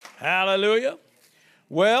Hallelujah.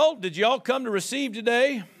 Well, did y'all come to receive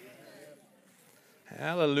today?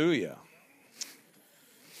 Hallelujah.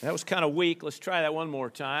 That was kind of weak. Let's try that one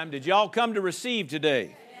more time. Did y'all come to receive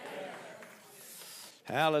today?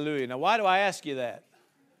 Hallelujah. Now, why do I ask you that?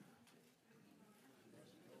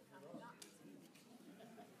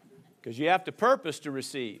 Because you have to purpose to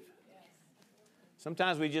receive.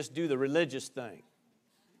 Sometimes we just do the religious thing.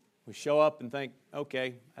 We show up and think,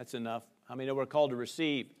 okay, that's enough. I mean, we're called to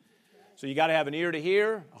receive. So you got to have an ear to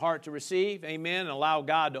hear, a heart to receive, amen, and allow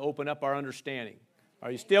God to open up our understanding.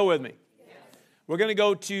 Are you still with me? Yes. We're going to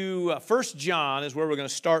go to 1 John is where we're going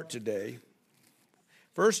to start today.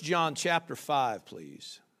 1 John chapter 5,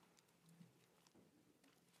 please.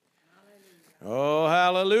 Hallelujah. Oh,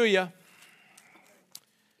 hallelujah.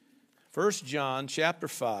 1 John chapter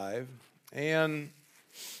 5, and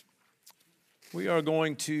we are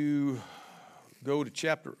going to go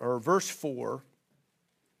to verse 4.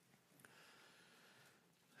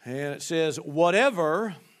 And it says,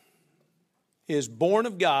 whatever is born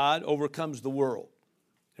of God overcomes the world.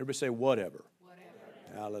 Everybody say, whatever.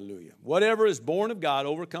 Whatever. Hallelujah. Whatever is born of God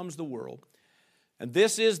overcomes the world. And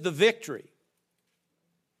this is the victory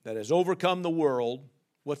that has overcome the world.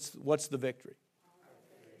 What's the victory?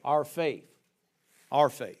 Our faith. Our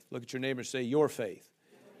faith. Look at your neighbor and say, your faith.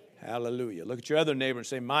 Hallelujah. Look at your other neighbor and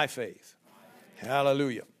say, my faith.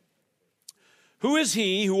 Hallelujah. Who is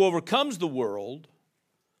he who overcomes the world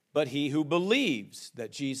but he who believes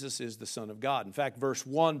that Jesus is the Son of God? In fact, verse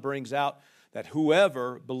 1 brings out that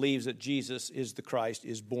whoever believes that Jesus is the Christ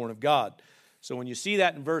is born of God. So when you see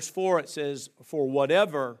that in verse 4, it says, for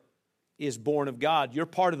whatever is born of God, you're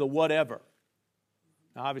part of the whatever.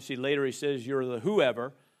 Now, obviously, later he says you're the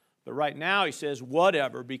whoever, but right now he says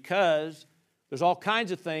whatever because there's all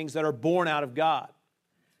kinds of things that are born out of God.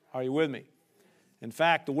 Are you with me? In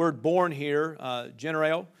fact, the word born here,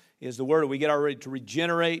 genereo, is the word that we get already to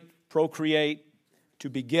regenerate, procreate,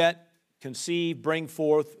 to beget, conceive, bring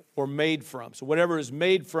forth, or made from. So whatever is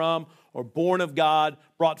made from or born of God,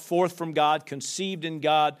 brought forth from God, conceived in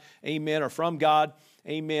God, amen, or from God,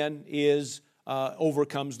 amen, is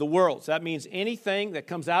overcomes the world. So that means anything that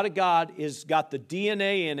comes out of God is got the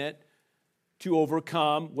DNA in it to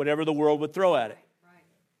overcome whatever the world would throw at it.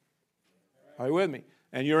 Are you with me?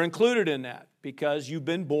 And you're included in that because you've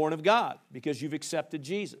been born of God, because you've accepted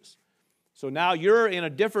Jesus. So now you're in a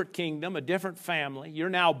different kingdom, a different family. You're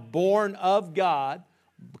now born of God,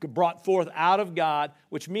 brought forth out of God,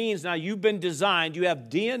 which means now you've been designed. You have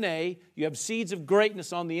DNA. You have seeds of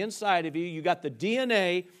greatness on the inside of you. You got the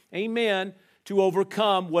DNA, amen, to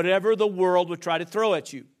overcome whatever the world would try to throw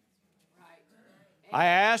at you. I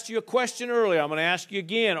asked you a question earlier. I'm going to ask you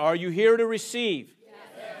again. Are you here to receive?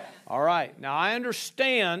 All right. Now, I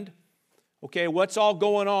understand, okay, what's all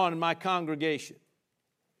going on in my congregation.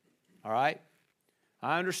 All right?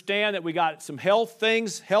 I understand that we got some health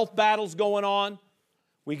battles going on.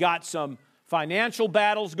 We got some financial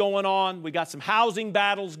battles going on. We got some housing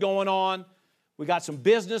battles going on. We got some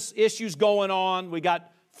business issues going on. We got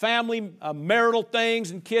family, marital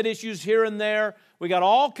things and kid issues here and there. We got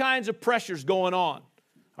all kinds of pressures going on.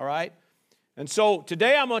 All right? And so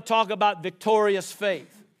today I'm going to talk about victorious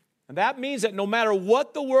faith. And that means that no matter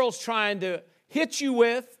what the world's trying to hit you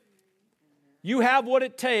with, you have what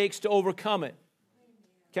it takes to overcome it.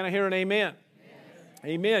 Can I hear an amen?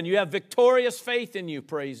 Amen. You have victorious faith in you,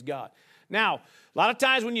 praise God. Now, a lot of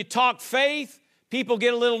times when you talk faith, people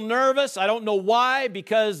get a little nervous. I don't know why,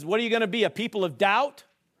 because what are you going to be, a people of doubt?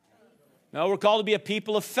 No, we're called to be a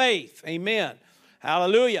people of faith. Amen.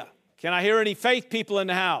 Hallelujah. Can I hear any faith people in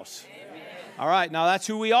the house? Amen. All right, now that's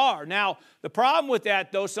who we are. Now, the problem with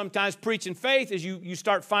that, though, sometimes preaching faith is you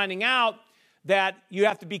start finding out that you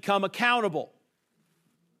have to become accountable.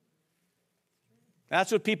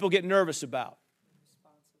 That's what people get nervous about.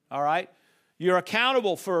 All right? You're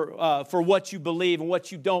accountable for what you believe and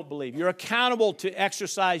what you don't believe. You're accountable to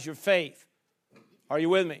exercise your faith. Are you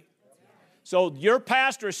with me? So your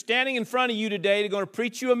pastor is standing in front of you today. They're going to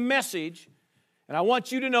preach you a message. And I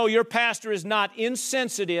want you to know your pastor is not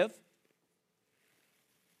insensitive.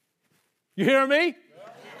 You hear me?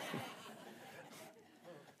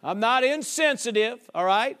 I'm not insensitive, all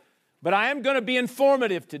right? But I am going to be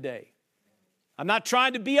informative today. I'm not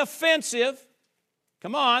trying to be offensive.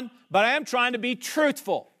 Come on. But I am trying to be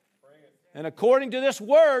truthful. And according to this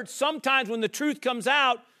word, sometimes when the truth comes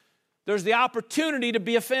out, there's the opportunity to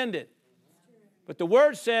be offended. But the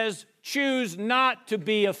word says, choose not to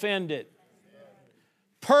be offended.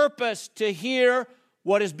 Purpose to hear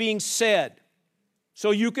what is being said so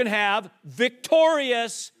you can have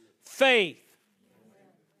victorious faith.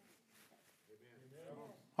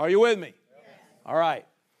 Are you with me? All right.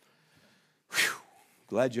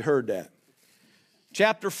 Glad you heard that.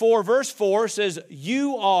 Chapter 4, verse 4 says,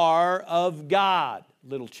 you are of God,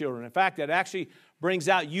 little children. In fact, that actually brings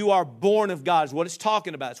out you are born of God is what it's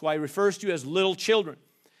talking about. That's why he refers to you as little children.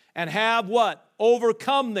 And have what?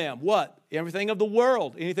 Overcome them. What? Everything of the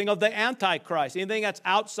world, anything of the Antichrist, anything that's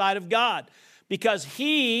outside of God. Because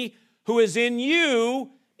he who is in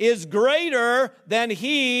you is greater than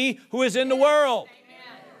he who is in the world.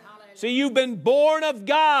 See, you've been born of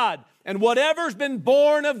God. And whatever's been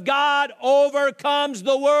born of God overcomes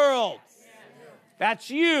the world. That's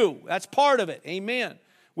you. That's part of it. Amen.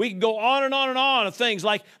 We can go on and on and on of things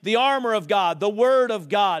like the armor of God, the Word of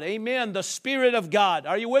God. Amen. The Spirit of God.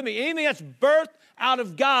 Are you with me? Anything that's birthed out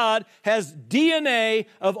of God has DNA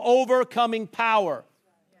of overcoming power.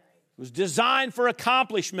 It was designed for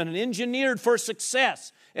accomplishment and engineered for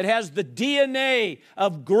success. It has the DNA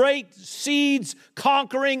of great seeds,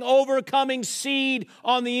 conquering, overcoming seed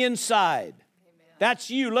on the inside. Amen. That's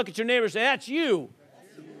you. Look at your neighbor and say, that's you.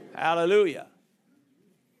 That's you. Hallelujah.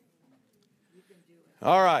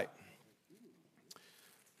 All right.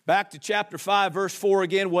 Back to chapter 5, verse 4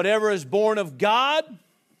 again. Whatever is born of God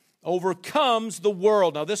overcomes the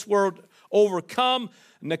world. Now this word overcome,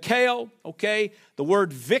 Nikeo, okay? The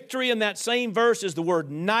word victory in that same verse is the word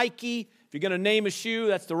Nike. If you're going to name a shoe,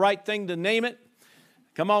 that's the right thing to name it.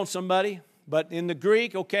 Come on, somebody. But in the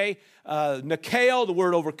Greek, okay, Nikeo, the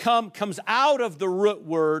word overcome, comes out of the root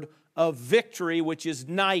word of victory, which is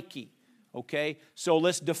Nike. Okay, so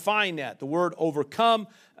let's define that. The word overcome,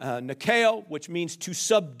 Nikeo, which means to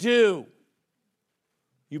subdue.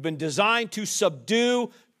 You've been designed to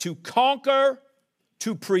subdue, to conquer,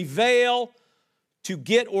 to prevail, to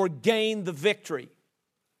get or gain the victory.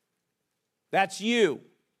 That's you.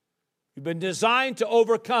 You've been designed to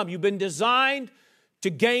overcome. You've been designed to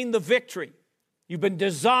gain the victory. You've been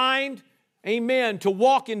designed, amen, to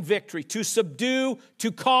walk in victory, to subdue,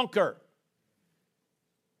 to conquer.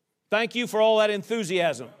 Thank you for all that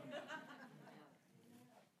enthusiasm.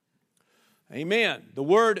 Amen. The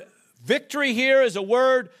word victory here is a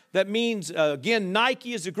word that means, again,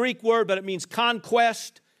 Nike is a Greek word, but it means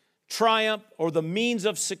conquest, triumph, or the means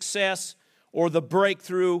of success, or the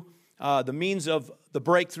breakthrough, the means of the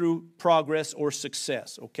breakthrough, progress, or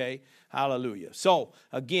success. Okay? Hallelujah. So,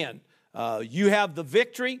 again, you have the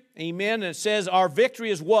victory. Amen. And it says our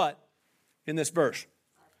victory is what in this verse?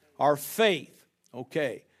 Our faith.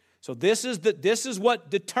 Okay. So this is what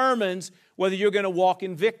determines whether you're going to walk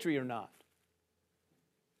in victory or not.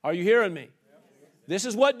 Are you hearing me? This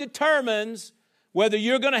is what determines whether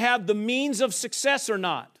you're going to have the means of success or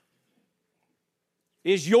not.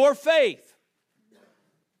 Is your faith.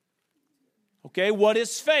 Okay, what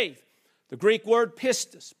is faith? The Greek word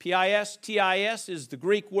pistis, P-I-S-T-I-S is the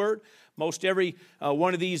Greek word. Most every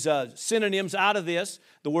one of these synonyms out of this,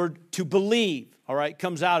 the word to believe, all right,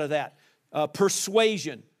 comes out of that.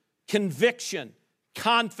 Persuasion, conviction,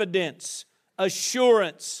 confidence,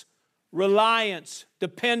 assurance, reliance,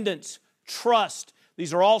 dependence, trust.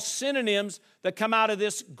 These are all synonyms that come out of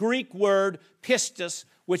this Greek word pistis,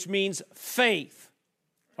 which means faith.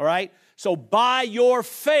 All right? So by your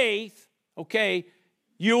faith, okay,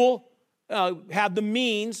 you'll have the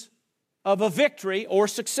means of a victory or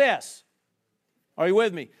success. Are you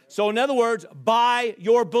with me? So in other words, by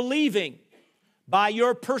your believing, by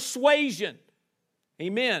your persuasion,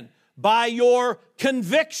 amen, by your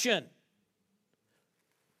conviction,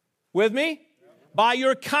 with me? By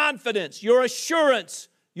your confidence, your assurance,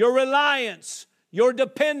 your reliance, your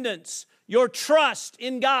dependence, your trust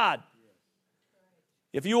in God.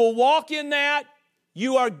 If you will walk in that,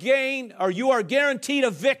 you are guaranteed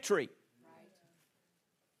a victory.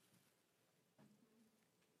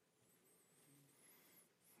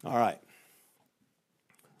 All right.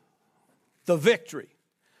 The victory.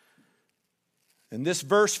 In this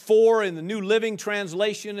verse 4 in the New Living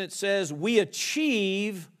Translation, it says, we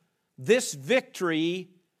achieve this victory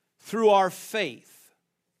through our faith.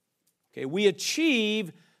 Okay, we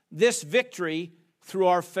achieve this victory through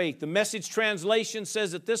our faith. The Message translation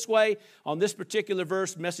says it this way on this particular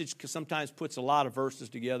verse. Message sometimes puts a lot of verses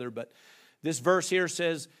together, but this verse here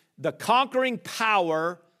says, the conquering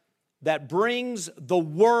power that brings the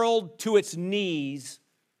world to its knees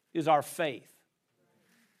is our faith.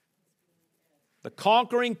 The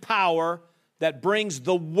conquering power that brings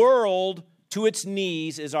the world to its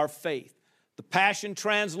knees is our faith. The Passion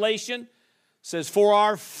Translation says, for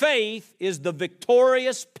our faith is the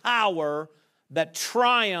victorious power that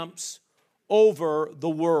triumphs over the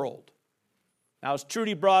world. Now, as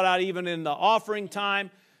Trudy brought out even in the offering time,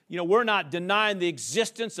 we're not denying the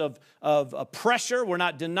existence of a pressure. We're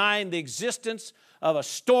not denying the existence of a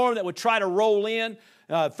storm that would try to roll in.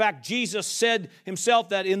 In fact, Jesus said himself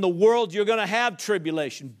that in the world you're going to have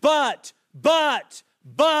tribulation. But,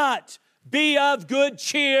 be of good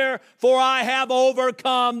cheer, for I have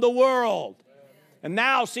overcome the world. And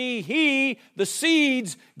now, see, he, the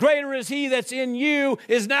seeds, greater is he that's in you,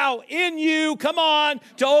 is now in you, come on,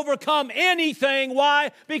 to overcome anything.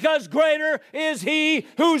 Why? Because greater is he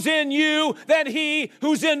who's in you than he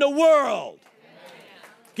who's in the world.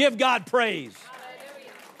 Amen. Give God praise.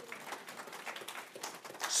 Hallelujah.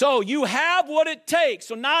 So you have what it takes.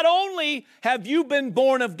 So not only have you been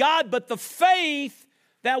born of God, but the faith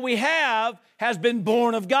that we have has been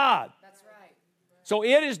born of God. That's right. So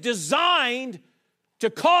it is designed to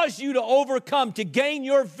cause you to overcome, to gain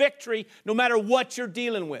your victory no matter what you're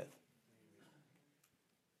dealing with.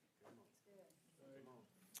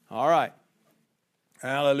 All right.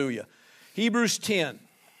 Hallelujah. Hebrews 10.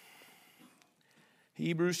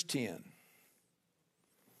 Hebrews 10.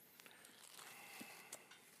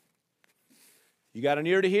 You got an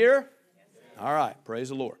ear to hear? All right. Praise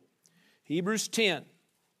the Lord. Hebrews 10.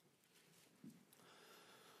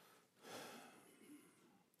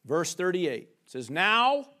 Verse 38. It says,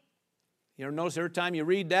 now, notice every time you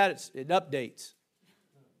read that, it updates.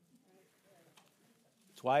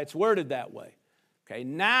 That's why it's worded that way. Okay,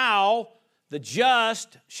 now the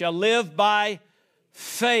just shall live by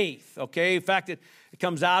faith. Okay, in fact, it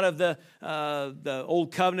comes out of the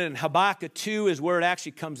Old Covenant, and Habakkuk 2 is where it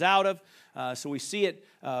actually comes out of. So we see it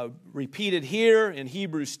repeated here in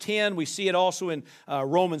Hebrews 10. We see it also in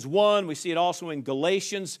Romans 1. We see it also in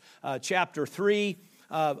Galatians chapter 3.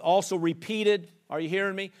 Also repeated. Are you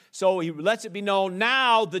hearing me? So he lets it be known,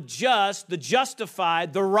 now the just, the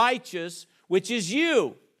justified, the righteous, which is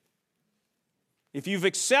you. If you've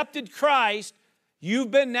accepted Christ,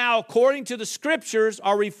 you've been now, according to the Scriptures,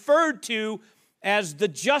 are referred to as the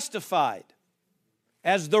justified,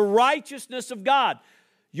 as the righteousness of God.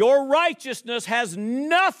 Your righteousness has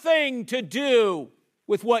nothing to do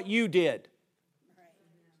with what you did.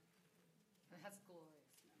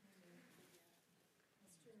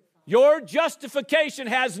 Your justification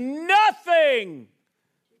has nothing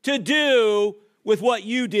to do with what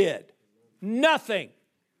you did. Nothing.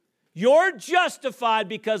 You're justified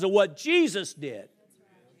because of what Jesus did.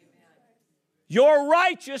 You're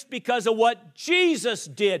righteous because of what Jesus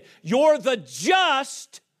did. You're the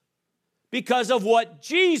just because of what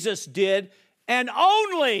Jesus did, and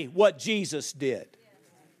only what Jesus did.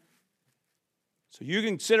 So you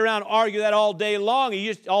can sit around and argue that all day long.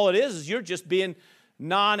 All it is you're just being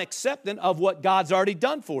non-acceptant of what God's already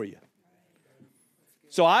done for you.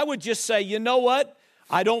 So I would just say, you know what?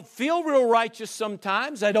 I don't feel real righteous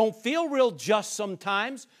sometimes. I don't feel real just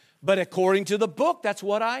sometimes. But according to the book, that's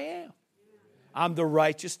what I am. I'm the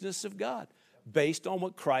righteousness of God based on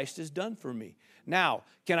what Christ has done for me. Now,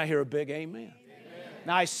 can I hear a big amen? Amen.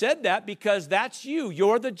 Now, I said that because that's you.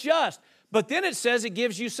 You're the just. But then it says, it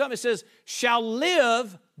gives you something. It says, shall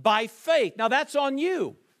live by faith. Now, that's on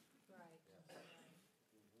you.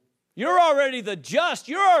 You're already the just.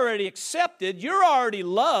 You're already accepted. You're already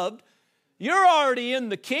loved. You're already in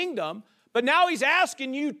the kingdom. But now he's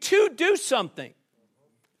asking you to do something.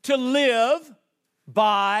 To live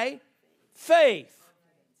by faith.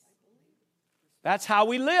 That's how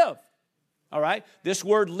we live. All right? This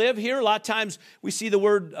word live here, a lot of times we see the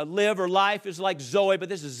word live or life is like Zoe, but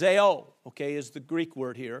this is Zeo, okay, is the Greek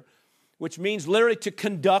word here, which means literally to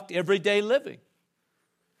conduct everyday living.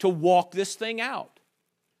 To walk this thing out.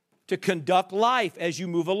 To conduct life as you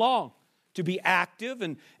move along, to be active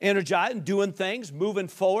and energized and doing things, moving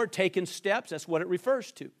forward, taking steps. That's what it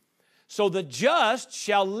refers to. So the just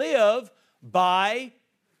shall live by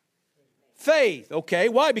faith. Okay,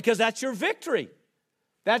 why? Because that's your victory.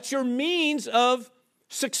 That's your means of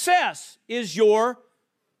success, is your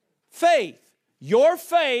faith. Your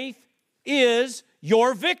faith is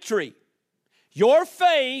your victory. Your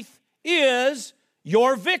faith is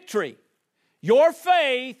your victory. Your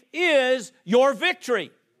faith is your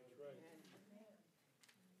victory.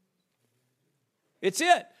 It's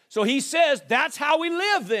it. So he says that's how we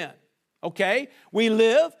live then. Okay? We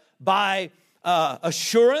live by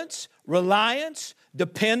assurance, reliance,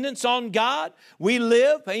 dependence on God. We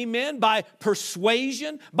live, amen, by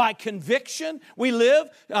persuasion, by conviction. We live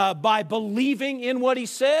by believing in what he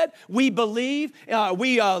said. We believe,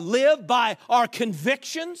 we live by our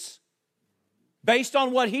convictions based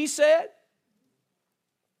on what he said.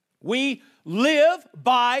 We live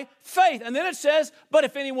by faith. And then it says, but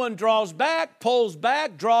if anyone draws back, pulls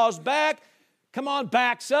back, draws back, come on,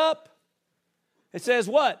 backs up. It says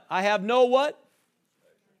what? I have no what?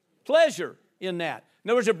 Pleasure in that. In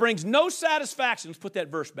other words, it brings no satisfaction. Let's put that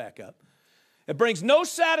verse back up. It brings no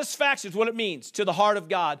satisfaction is what it means to the heart of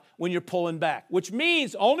God when you're pulling back. Which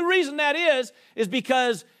means, the only reason that is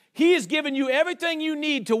because He has given you everything you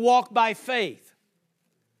need to walk by faith.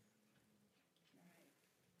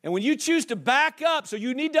 And when you choose to back up, so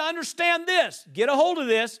you need to understand this, get a hold of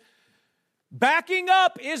this, backing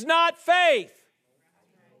up is not faith.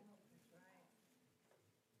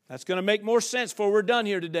 That's going to make more sense before we're done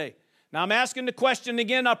here today. Now I'm asking the question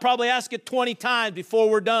again, I'll probably ask it 20 times before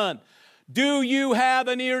we're done. Do you have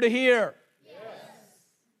an ear to hear? Yes.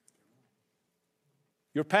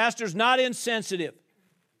 Your pastor's not insensitive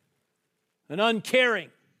and uncaring.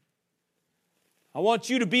 I want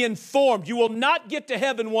you to be informed. You will not get to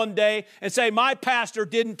heaven one day and say, my pastor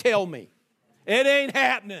didn't tell me. It ain't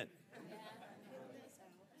happening.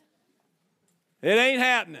 It ain't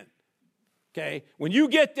happening. Okay? When you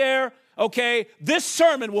get there, okay, this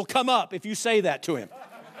sermon will come up if you say that to him.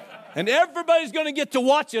 And everybody's going to get to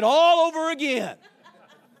watch it all over again.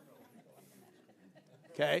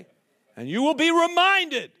 Okay? And you will be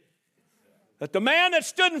reminded that the man that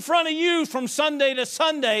stood in front of you from Sunday to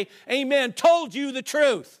Sunday, amen, told you the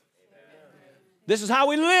truth. This is how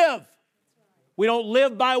we live. We don't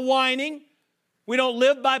live by whining. We don't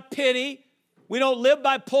live by pity. We don't live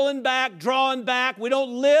by pulling back, drawing back. We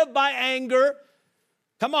don't live by anger.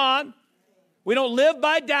 Come on. We don't live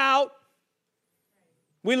by doubt.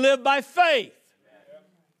 We live by faith.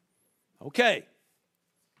 Okay.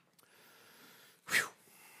 Whew.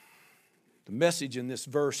 The message in this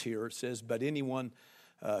verse here, it says, but anyone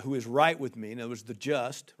who is right with me, in other words, the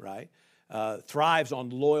just, right, thrives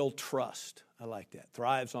on loyal trust. I like that.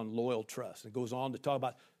 Thrives on loyal trust. It goes on to talk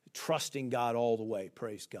about trusting God all the way.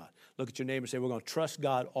 Praise God. Look at your neighbor and say, we're going to trust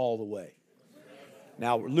God all the way.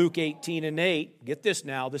 Now, Luke 18:8, get this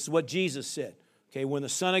now. This is what Jesus said. Okay, when the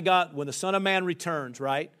Son of Man returns,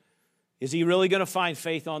 right, is He really going to find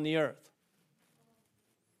faith on the earth?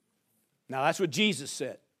 Now, that's what Jesus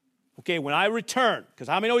said. Okay, when I return, because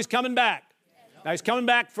how many know He's coming back? Now, He's coming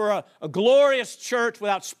back for a glorious church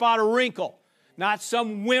without spot or wrinkle. Not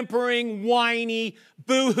some whimpering, whiny,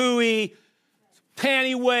 boo-hooey,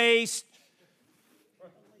 panty waist,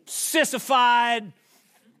 sissified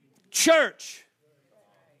church.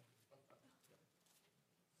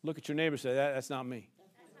 Look at your neighbor and say, that's not me.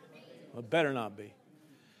 Well, it better not be.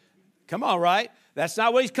 Come on, right? That's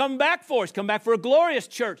not what He's coming back for. He's coming back for a glorious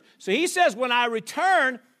church. So He says, when I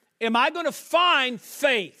return, am I going to find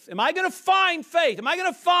faith? Am I going to find faith? Am I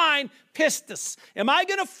going to find pistis? Am I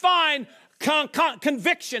going to find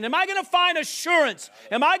conviction? Am I going to find assurance?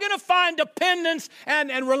 Am I going to find dependence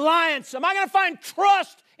and reliance? Am I going to find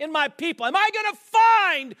trust in my people? Am I going to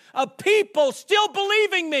find a people still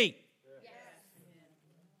believing me?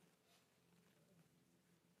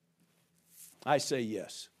 I say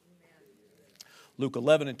yes. Luke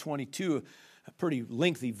 11:22, a pretty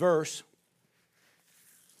lengthy verse. It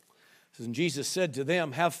says, and Jesus said to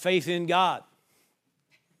them, have faith in God.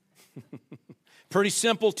 Pretty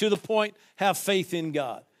simple, to the point, have faith in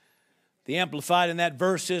God. The Amplified in that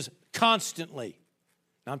verse is constantly.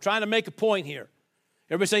 Now I'm trying to make a point here.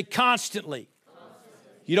 Everybody say constantly.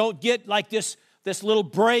 You don't get like this little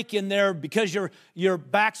break in there because your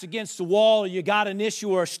back's against the wall or you got an issue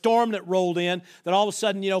or a storm that rolled in, that all of a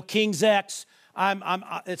sudden, King's X,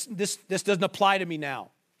 this doesn't apply to me now.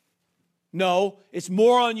 No, it's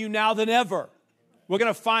more on you now than ever. We're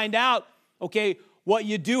going to find out, okay, what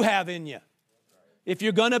you do have in you, if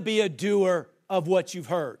you're going to be a doer of what you've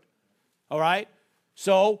heard. All right?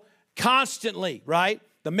 So, constantly, right?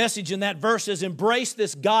 The message in that verse is embrace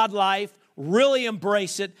this God life, really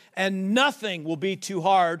embrace it, and nothing will be too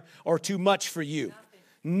hard or too much for you.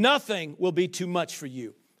 Nothing will be too much for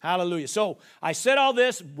you. Hallelujah. So I said all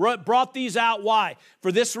this, brought these out. Why?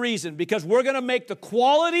 For this reason, because we're going to make the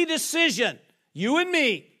quality decision, you and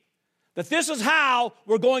me, that this is how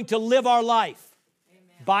we're going to live our life.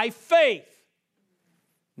 Amen. By faith.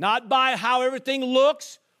 Not by how everything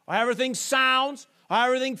looks, or how everything sounds, or how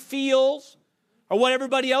everything feels, or what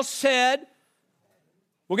everybody else said.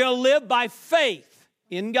 We're going to live by faith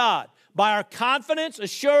in God, by our confidence,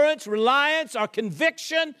 assurance, reliance, our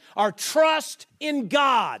conviction, our trust in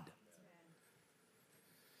God.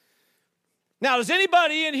 Now, does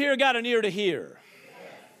anybody in here got an ear to hear?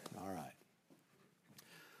 Yes. All right.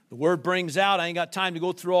 The Word brings out, I ain't got time to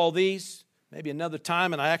go through all these, maybe another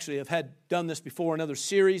time, and I actually have done this before in other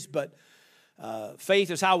series, but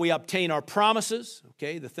faith is how we obtain our promises,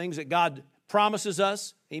 okay, the things that God promises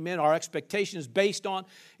us, amen, our expectation is based on,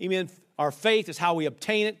 amen, our faith is how we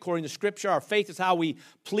obtain it according to Scripture, our faith is how we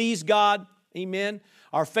please God, Amen.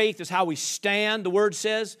 Our faith is how we stand, the Word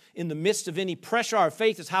says, in the midst of any pressure. Our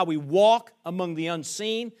faith is how we walk among the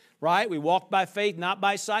unseen, right? We walk by faith, not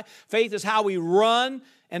by sight. Faith is how we run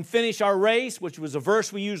and finish our race, which was a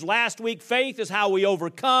verse we used last week. Faith is how we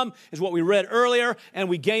overcome, is what we read earlier, and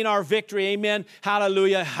we gain our victory. Amen.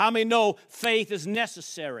 Hallelujah. How many know faith is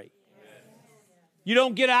necessary? You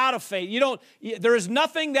don't get out of faith. There is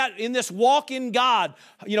nothing that in this walk in God,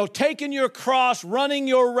 taking your cross, running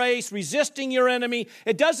your race, resisting your enemy.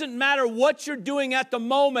 It doesn't matter what you're doing at the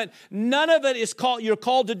moment. None of it is you're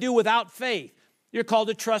called to do without faith. You're called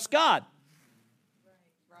to trust God.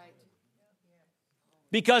 Right.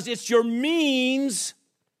 Because it's your means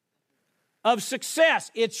of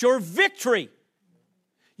success. It's your victory.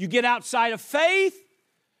 You get outside of faith,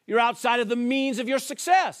 you're outside of the means of your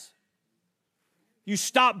success. You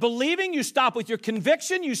stop believing, you stop with your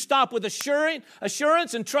conviction, you stop with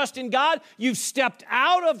assurance and trust in God. You've stepped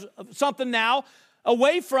out of something now,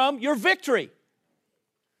 away from your victory.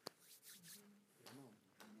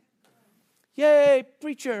 Yay,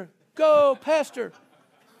 preacher, go, pastor.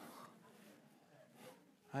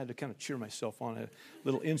 I had to kind of cheer myself on, a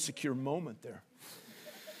little insecure moment there.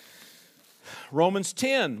 Romans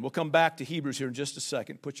 10, we'll come back to Hebrews here in just a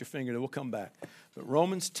second. Put your finger there, we'll come back. But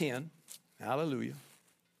Romans 10, hallelujah.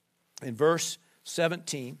 In verse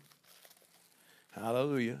 17,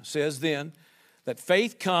 hallelujah, says then that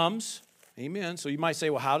faith comes, amen. So you might say,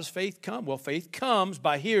 well, how does faith come? Well, faith comes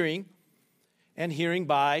by hearing, and hearing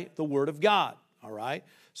by the Word of God, all right?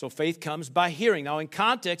 So faith comes by hearing. Now in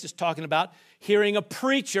context, it's talking about hearing a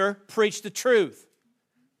preacher preach the truth.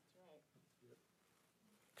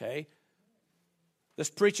 Okay? This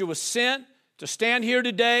preacher was sent to stand here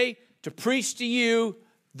today to preach to you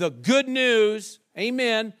the good news,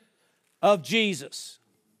 amen, of Jesus.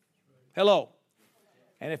 Hello.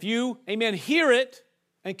 And if you, amen, hear it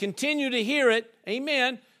and continue to hear it,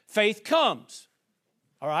 amen, faith comes.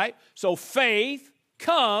 All right? So faith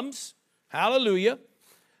comes, hallelujah,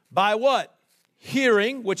 by what?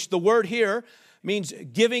 Hearing, which the word here means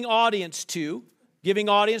giving audience to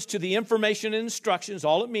the information and instructions,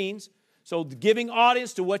 all it means. So giving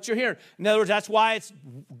audience to what you're hearing. In other words, that's why it's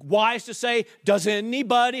wise to say, does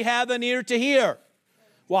anybody have an ear to hear?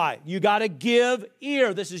 Why? You got to give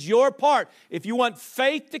ear. This is your part. If you want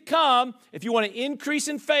faith to come, if you want to increase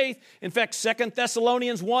in faith, in fact, 2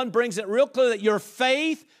 Thessalonians 1 brings it real clear that your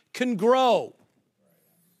faith can grow.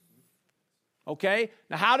 Okay?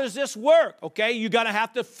 Now, how does this work? Okay? You're going to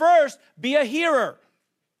have to first be a hearer.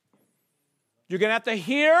 You're going to have to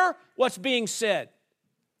hear what's being said.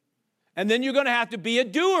 And then you're going to have to be a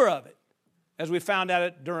doer of it, as we found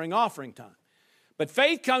out during offering time. But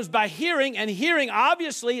faith comes by hearing, and hearing,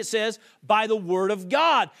 obviously, it says, by the Word of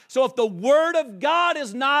God. So if the Word of God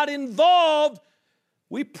is not involved,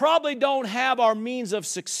 we probably don't have our means of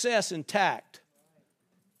success intact.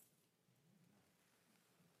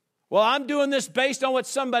 Well, I'm doing this based on what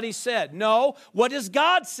somebody said. No, what does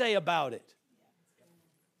God say about it?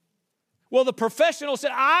 Well, the professional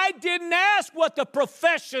said, I didn't ask what the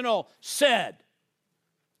professional said.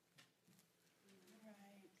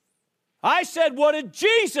 I said, what did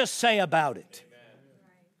Jesus say about it?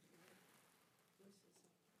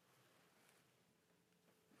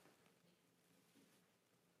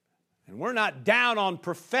 And we're not down on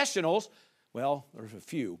professionals. Well, there's a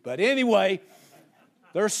few. But anyway,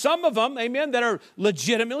 there are some of them, amen, that are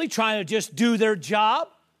legitimately trying to just do their job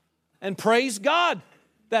and praise God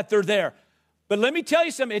that they're there. But let me tell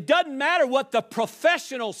you something. It doesn't matter what the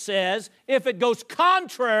professional says if it goes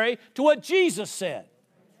contrary to what Jesus said.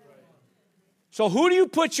 So who do you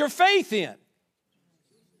put your faith in?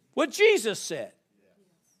 What Jesus said.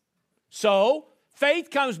 So faith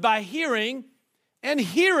comes by hearing, and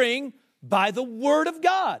hearing by the Word of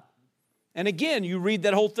God. And again, you read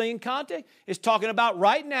that whole thing in context. It's talking about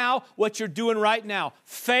right now, what you're doing right now.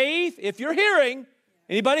 Faith, if you're hearing,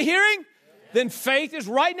 anybody hearing? Then faith is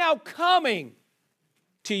right now coming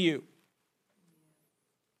to you.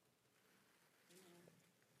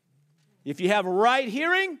 If you have right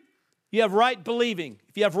hearing, you have right believing.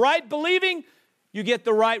 If you have right believing, you get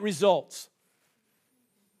the right results.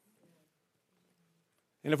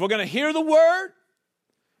 And if we're going to hear the Word,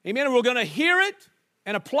 amen, and we're going to hear it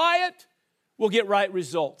and apply it, we'll get right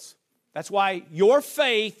results. That's why your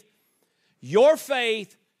faith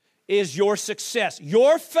is your success.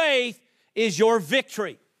 Your faith is your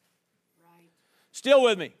victory. Right. Still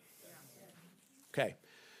with me? Okay.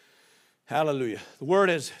 Hallelujah. The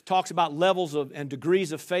Word talks about levels and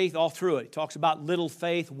degrees of faith all through it. It talks about little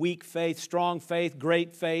faith, weak faith, strong faith,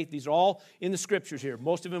 great faith. These are all in the Scriptures here.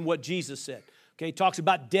 Most of them what Jesus said. Okay, it talks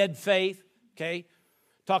about dead faith. Okay,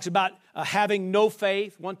 Talks about having no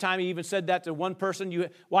faith. One time he even said that to one person.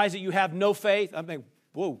 Why is it you have no faith? I'm thinking,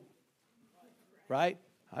 whoa. Right?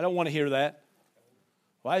 I don't want to hear that.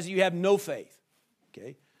 Why is it you have no faith?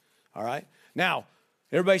 Okay. All right. Now,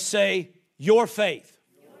 everybody say, your faith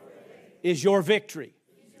is your victory.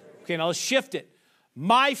 Okay, now let's shift it.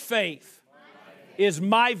 My faith is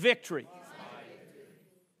my victory.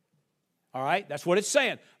 All right, that's what it's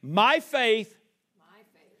saying. My faith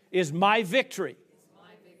is my victory.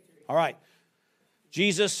 All right.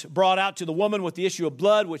 Jesus brought out to the woman with the issue of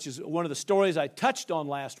blood, which is one of the stories I touched on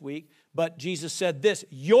last week. But Jesus said this,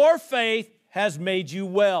 your faith has made you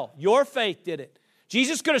well. Your faith did it.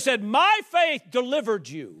 Jesus could have said, my faith delivered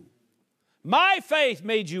you. My faith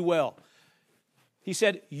made you well. He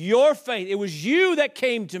said, your faith. It was you that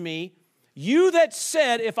came to me. You that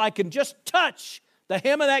said, if I can just touch the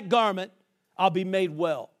hem of that garment, I'll be made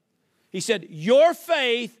well. He said, your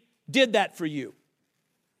faith did that for you.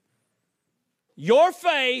 Your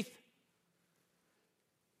faith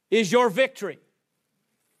is your victory.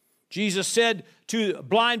 Jesus said to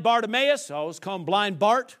blind Bartimaeus, I always call him blind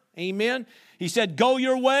Bart, amen. He said, go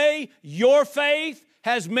your way, your faith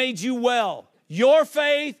has made you well. Your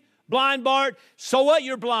faith, blind Bart, so what,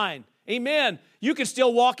 you're blind, amen. You can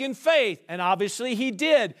still walk in faith, and obviously he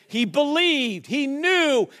did. He believed, he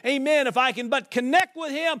knew, amen, if I can but connect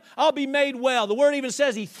with him, I'll be made well. The word even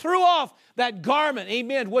says he threw off that garment,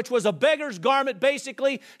 amen, which was a beggar's garment,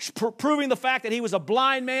 basically, proving the fact that he was a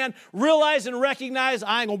blind man, realized and recognized,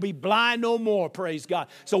 I ain't going to be blind no more, praise God.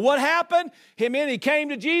 So what happened? Amen, he came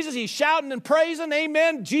to Jesus, he's shouting and praising,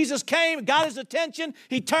 amen. Jesus came, got his attention,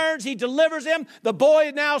 he turns, he delivers him, the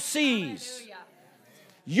boy now sees. Hallelujah.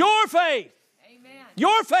 Your faith. Amen.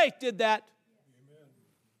 Your faith did that.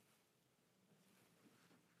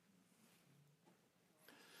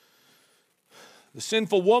 The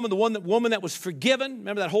sinful woman, the woman that was forgiven.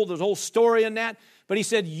 Remember there's a whole story in that. But he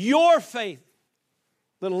said, your faith,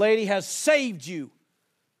 little lady, has saved you.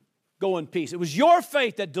 Go in peace. It was your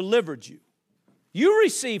faith that delivered you. You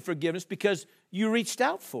received forgiveness because you reached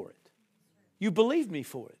out for it. You believed me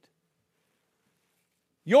for it.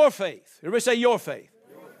 Your faith. Everybody say your faith.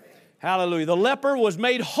 Your faith. Hallelujah. The leper was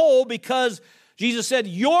made whole because Jesus said,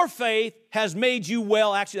 your faith has made you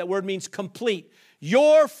well. Actually, that word means complete.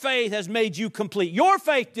 Your faith has made you complete. Your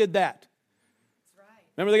faith did that. That's right.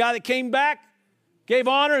 Remember the guy that came back, gave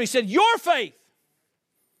honor, and he said, your faith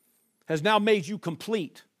has now made you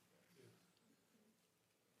complete.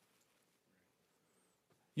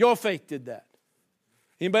 Your faith did that.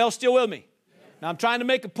 Anybody else still with me? Now I'm trying to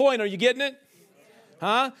make a point. Are you getting it?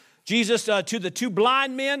 Huh? Jesus, to the two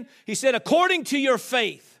blind men, he said, according to your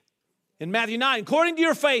faith, in Matthew 9, according to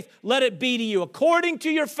your faith, let it be to you. According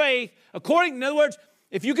to your faith, in other words,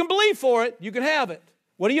 if you can believe for it, you can have it.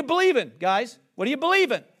 What do you believe in, guys? What do you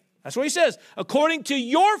believe in? That's what he says. According to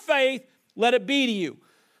your faith, let it be to you.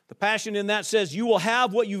 The Passion in that says, you will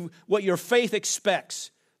have what your faith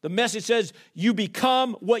expects. The Message says, you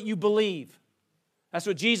become what you believe. That's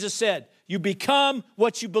what Jesus said. You become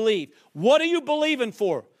what you believe. What are you believing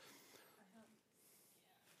for?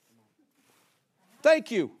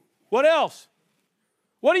 Thank you. What else?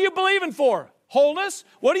 What are you believing for? Wholeness?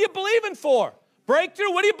 What are you believing for?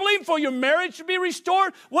 Breakthrough? What are you believing for? Your marriage to be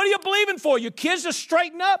restored? What are you believing for? Your kids to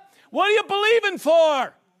straighten up? What are you believing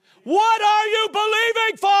for? What are you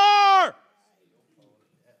believing for?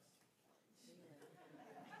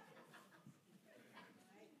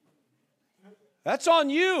 That's on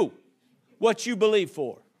you, what you believe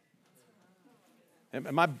for.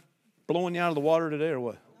 Am I blowing you out of the water today or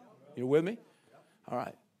what? You with me? All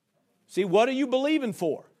right. See, what are you believing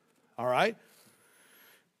for? All right.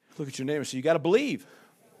 Look at your neighbor. So you got to believe.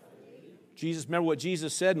 Jesus, remember what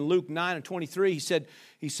Jesus said in Luke 9:23.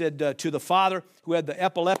 He said to the father who had the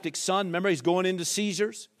epileptic son. Remember, he's going into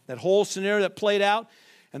seizures. That whole scenario that played out.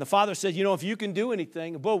 And the father said, you know, if you can do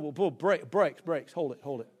anything, brakes, hold it.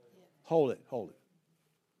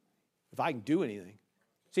 If I can do anything.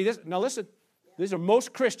 See this? Now listen. These are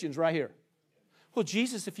most Christians right here. Well,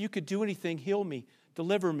 Jesus, if you could do anything, heal me,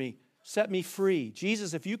 deliver me, set me free.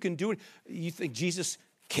 Jesus, if you can do it, you think Jesus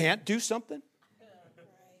can't do something?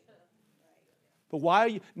 But why are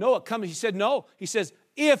you? No, it comes. He said no. He says,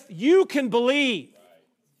 if you can believe.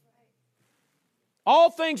 All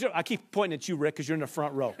things are, I keep pointing at you, Rick, because you're in the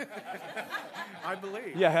front row. I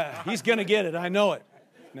believe. Yeah, he's going to get it. I know it.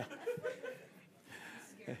 No.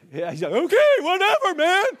 Yeah, he's like, okay, whatever,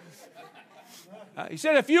 man. He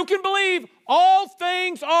said, if you can believe, all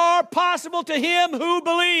things are possible to him who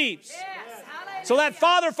believes. Yes. So that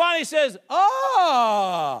father finally says,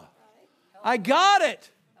 I got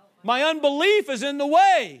it. My unbelief is in the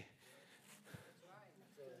way.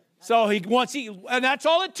 So and that's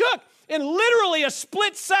all it took. In literally a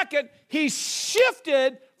split second, he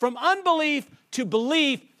shifted from unbelief to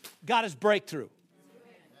belief, got his breakthrough.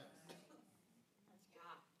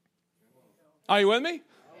 Are you with me?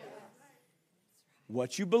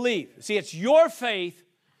 What you believe. See, it's your faith,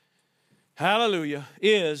 hallelujah,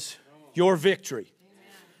 is your victory.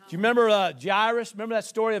 Do you remember Jairus? Remember that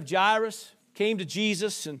story of Jairus? Came to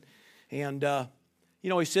Jesus and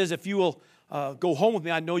he says, if you will go home with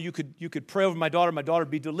me, I know you could pray over my daughter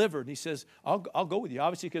be delivered. And he says, I'll go with you,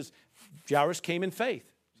 obviously, because Jairus came in faith.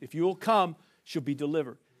 If you will come, she'll be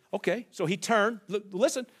delivered. Okay, so he turned.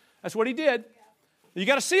 Listen, that's what he did. You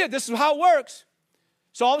got to see it. This is how it works.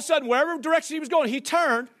 So all of a sudden, wherever direction he was going, he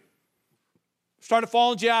turned, started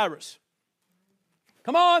following Jairus.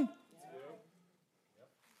 Come on.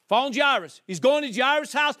 Following Jairus. He's going to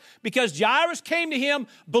Jairus' house because Jairus came to him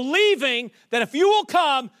believing that if you will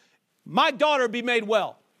come, my daughter will be made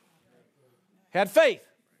well. Had faith.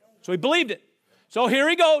 So he believed it. So here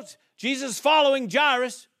he goes. Jesus is following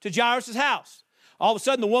Jairus to Jairus' house. All of a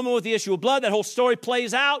sudden, the woman with the issue of blood, that whole story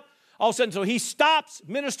plays out. All of a sudden, so he stops,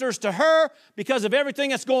 ministers to her because of everything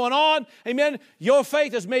that's going on. Amen. Your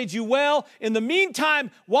faith has made you well. In the meantime,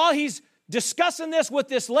 while he's discussing this with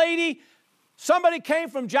this lady, somebody came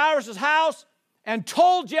from Jairus' house and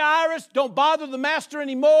told Jairus, don't bother the master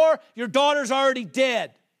anymore. Your daughter's already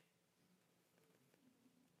dead.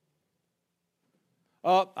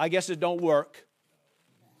 I guess it don't work.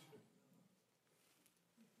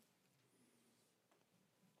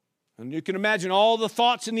 And you can imagine all the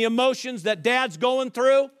thoughts and the emotions that dad's going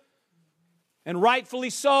through, and rightfully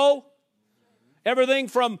so. Everything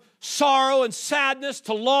from sorrow and sadness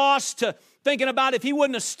to loss to thinking about if he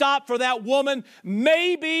wouldn't have stopped for that woman,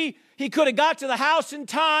 maybe he could have got to the house in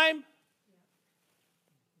time.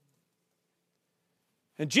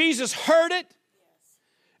 And Jesus heard it,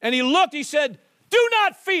 and he looked, he said, do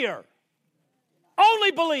not fear, only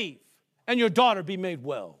believe, and your daughter be made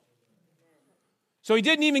well. So he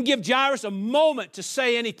didn't even give Jairus a moment to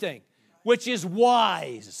say anything, which is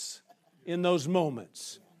wise in those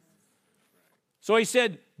moments. So he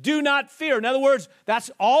said, do not fear. In other words,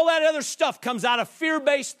 that's all that other stuff comes out of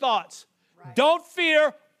fear-based thoughts. Right. Don't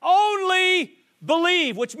fear, only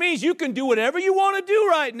believe, which means you can do whatever you want to do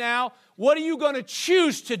right now. What are you going to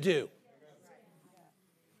choose to do?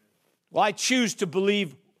 Well, I choose to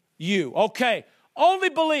believe you. Okay, only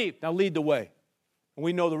believe. Now lead the way. And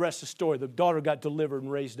we know the rest of the story. The daughter got delivered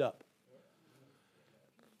and raised up.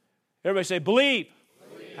 Everybody say, believe.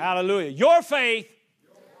 Believe. Hallelujah. Your faith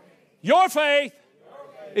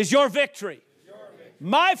is your victory.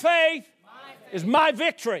 My faith is my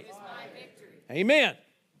victory. Amen.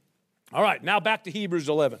 All right, now back to Hebrews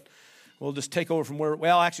 11. We'll just take over from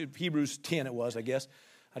actually Hebrews 10 it was, I guess.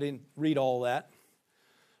 I didn't read all that.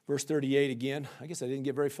 Verse 38 again. I guess I didn't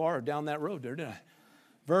get very far down that road there, did I?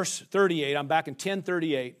 Verse 38, I'm back in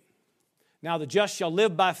 10:38. Now the just shall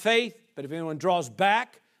live by faith, but if anyone draws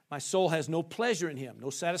back, my soul has no pleasure in him,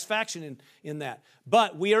 no satisfaction in that.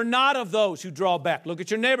 But we are not of those who draw back. Look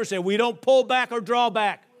at your neighbor and say, we don't pull back or draw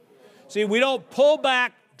back. See, we don't pull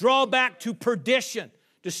back, draw back to perdition,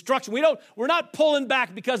 destruction. We're not pulling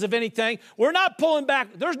back because of anything. We're not pulling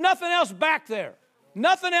back. There's nothing else back there.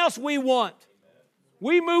 Nothing else we want.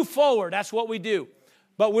 We move forward. That's what we do.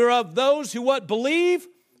 But we're of those who what? Believe,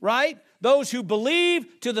 right? Those who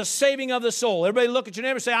believe to the saving of the soul. Everybody look at your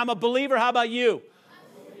neighbor and say, I'm a believer. How about you?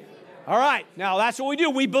 All right. Now that's what we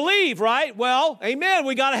do. We believe, right? Well, amen.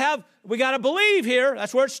 We got to believe here.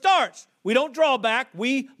 That's where it starts. We don't draw back.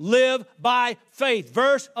 We live by faith.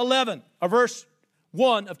 Verse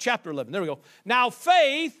 1 of chapter 11. There we go. Now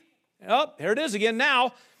faith, here it is again.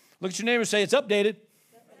 Now, look at your neighbor and say, it's updated.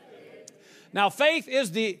 Now, faith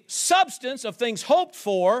is the substance of things hoped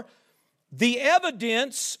for, the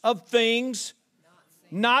evidence of things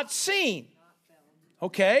not seen.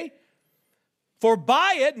 Okay? For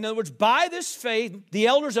by it, in other words, by this faith, the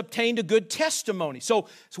elders obtained a good testimony. So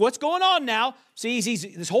what's going on now? See,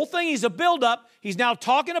 this whole thing, he's a buildup. He's now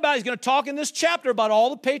he's going to talk in this chapter about all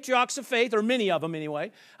the patriarchs of faith, or many of them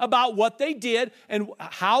anyway, about what they did and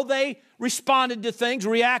how they responded to things,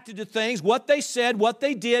 reacted to things, what they said, what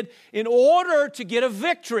they did in order to get a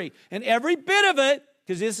victory. And every bit of it,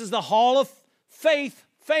 because this is the Hall of Faith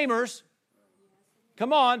famers,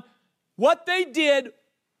 come on, what they did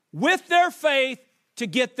with their faith to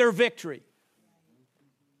get their victory.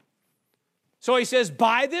 So he says,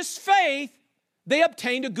 by this faith, they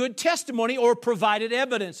obtained a good testimony or provided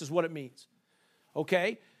evidence is what it means.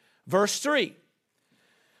 Okay? Verse 3.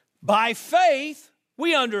 By faith,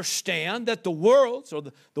 we understand that the world, so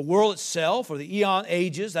the world itself, or the eon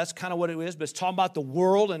ages, that's kind of what it is, but it's talking about the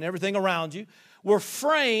world and everything around you, were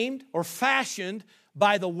framed or fashioned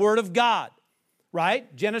by the Word of God,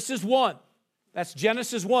 right? Genesis 1. That's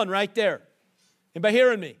Genesis 1 right there. Anybody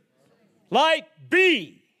hearing me? Light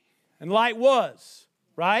be, and light was,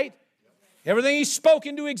 right? Everything He spoke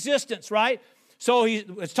into existence, right? So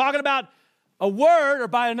it's talking about a word, or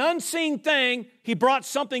by an unseen thing, He brought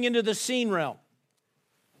something into the seen realm.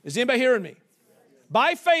 Is anybody hearing me?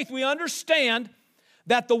 By faith, we understand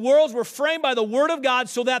that the worlds were framed by the Word of God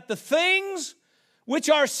so that the things which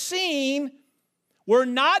are seen were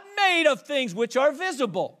not made of things which are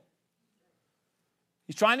visible.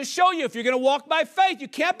 He's trying to show you if you're going to walk by faith, you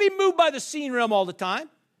can't be moved by the seen realm all the time.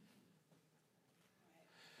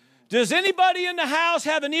 Does anybody in the house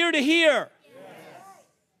have an ear to hear? Yes.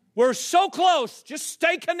 We're so close. Just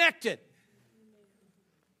stay connected.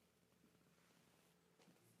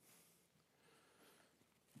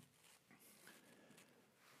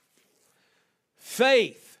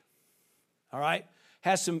 Faith, all right,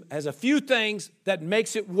 has a few things that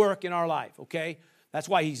makes it work in our life, okay? That's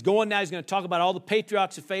why he's going now. He's going to talk about all the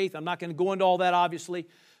patriarchs of faith. I'm not going to go into all that, obviously.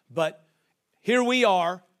 But here we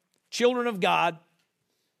are, children of God,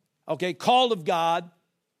 okay, called of God,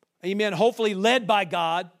 amen, hopefully led by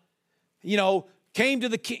God, you know, came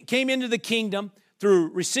into the kingdom through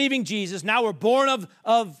receiving Jesus. Now we're born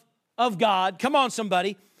of God. Come on,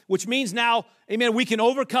 somebody. Which means now, amen, we can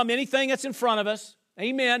overcome anything that's in front of us.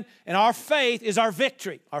 Amen. And our faith is our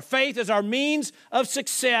victory. Our faith is our means of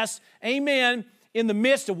success. Amen. In the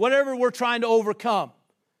midst of whatever we're trying to overcome.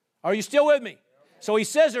 Are you still with me? So he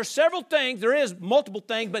says there's several things. There is multiple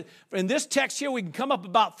things, but in this text here, we can come up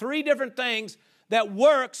about 3 different things that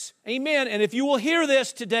works. Amen. And if you will hear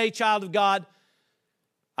this today, child of God,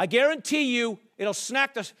 I guarantee you it'll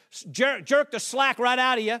jerk the slack right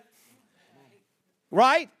out of you.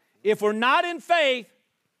 Right? If we're not in faith,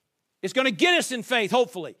 it's going to get us in faith,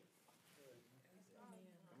 hopefully.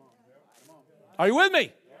 Are you with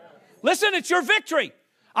me? Listen, it's your victory.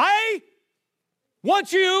 I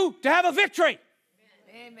want you to have a victory.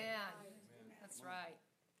 Amen. That's right.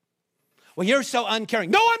 Well, you're so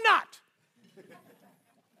uncaring. No, I'm not.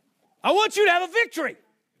 I want you to have a victory.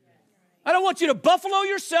 I don't want you to buffalo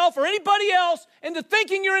yourself or anybody else into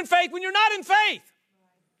thinking you're in faith when you're not in faith.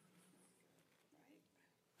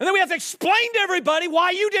 And then we have to explain to everybody why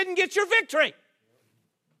you didn't get your victory.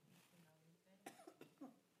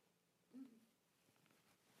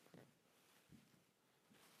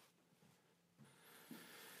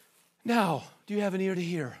 Now, do you have an ear to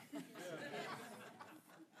hear?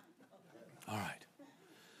 All right.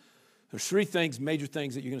 There's 3 things, major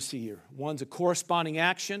things that you're going to see here. One's a corresponding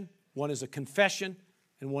action, one is a confession,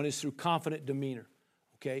 and one is through confident demeanor.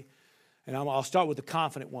 Okay? And I'll start with the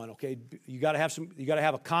confident one, okay? You got to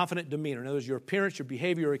have a confident demeanor. In other words, your appearance, your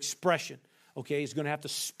behavior, your expression, okay, is going to have to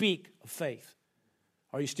speak of faith.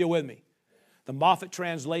 Are you still with me? The Moffat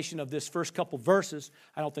translation of this first couple verses,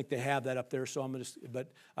 I don't think they have that up there, so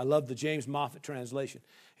but I love the James Moffat translation.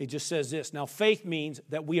 He just says this: now faith means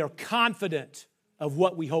that we are confident of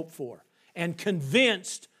what we hope for and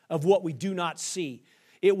convinced of what we do not see.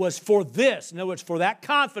 It was for this, in other words, for that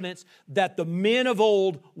confidence, that the men of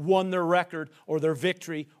old won their record or their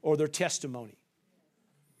victory or their testimony.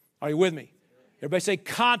 Are you with me? Everybody say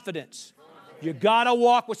confidence. You got to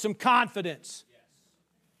walk with some confidence.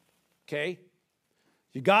 Okay?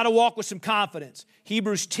 You got to walk with some confidence.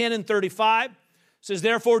 Hebrews 10:35 says,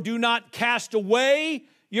 therefore do not cast away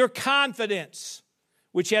your confidence,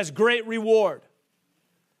 which has great reward.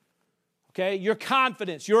 Okay? Your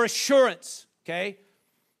confidence, your assurance. Okay?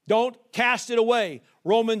 Don't cast it away.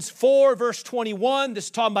 Romans 4, verse 21, this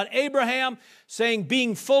is talking about Abraham, saying,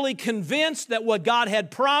 being fully convinced that what God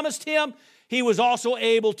had promised him, he was also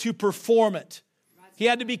able to perform it. He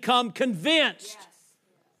had to become convinced. Yes.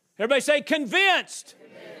 Everybody say convinced.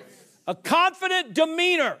 A confident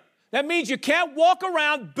demeanor. That means you can't walk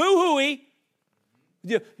around boo-hooey,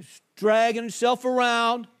 dragging yourself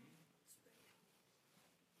around.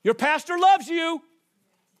 Your pastor loves you.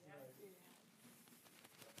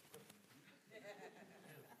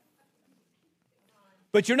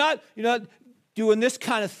 But you're not doing this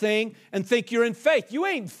kind of thing and think you're in faith. You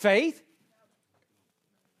ain't in faith.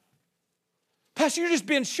 Pastor, you're just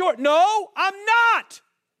being short. No, I'm not.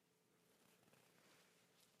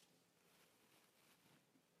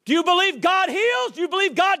 Do you believe God heals? Do you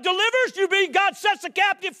believe God delivers? Do you believe God sets the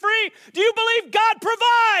captive free? Do you believe God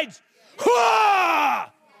provides? Yes.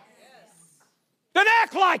 Then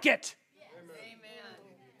act like it.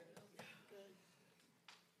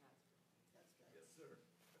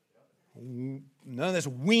 none of this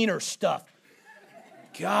wiener stuff.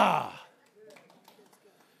 God.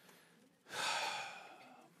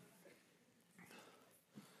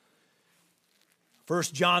 1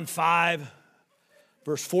 John 5,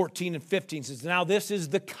 verse 14 and 15 says, now this is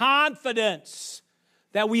the confidence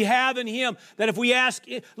that we have in Him, that if we ask,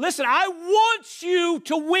 listen, I want you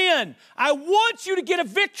to win. I want you to get a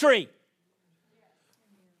victory.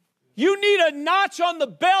 You need a notch on the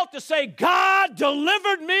belt to say, God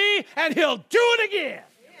delivered me, and He'll do it again.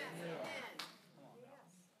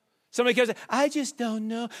 Somebody can say, I just don't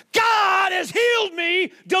know. God has healed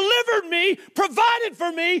me, delivered me, provided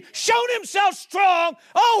for me, shown Himself strong.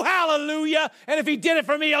 Oh, hallelujah. And if He did it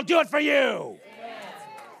for me, He'll do it for you.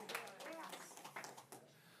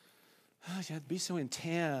 Gosh, you have to be so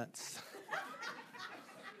intense.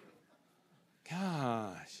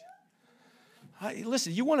 Gosh.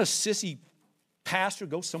 Listen, you want a sissy pastor?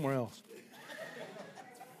 Go somewhere else.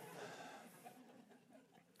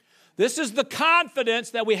 This is the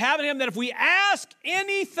confidence that we have in Him, that if we ask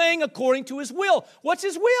anything according to His will, what's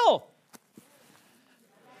His will?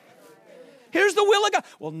 Here's the will of God.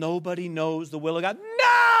 Well, nobody knows the will of God.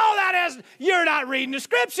 No, you're not reading the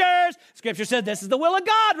Scriptures. Scripture said this is the will of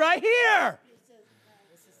God right here.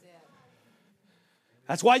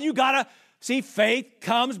 That's why you got to see faith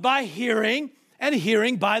comes by hearing, and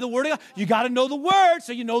hearing by the Word of God. You got to know the Word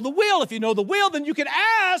so you know the will. If you know the will, then you can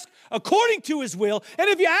ask according to His will. And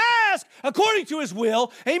if you ask according to His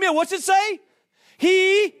will, amen, what's it say?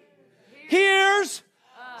 He hears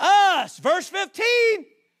us. Verse 15.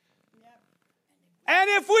 And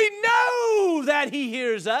if we know that He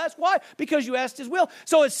hears us, why? Because you asked His will.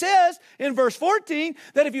 So it says in verse 14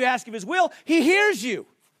 that if you ask of His will, He hears you.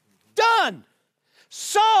 Done.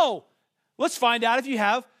 So let's find out if you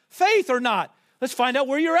have faith or not. Let's find out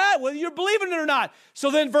where you're at, whether you're believing it or not. So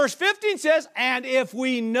then verse 15 says, and if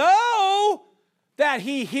we know that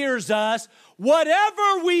He hears us,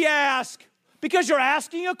 whatever we ask, because you're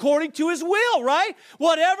asking according to His will, right?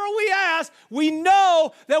 Whatever we ask, we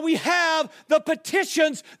know that we have the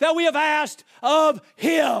petitions that we have asked of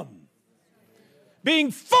Him. Being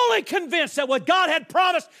fully convinced that what God had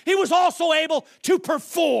promised, He was also able to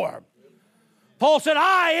perform. Paul said,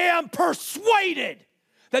 I am persuaded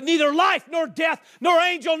that neither life, nor death, nor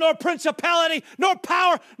angel, nor principality, nor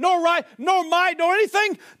power, nor right, nor might, nor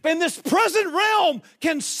anything in this present realm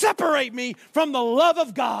can separate me from the love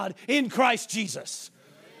of God in Christ Jesus.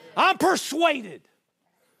 I'm persuaded.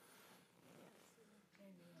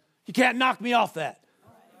 You can't knock me off that.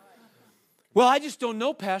 Well, I just don't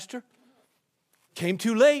know, Pastor. Came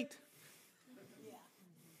too late.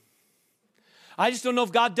 I just don't know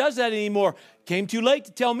if God does that anymore. Came too late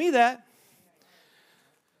to tell me that.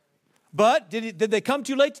 But did they come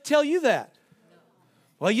too late to tell you that? No.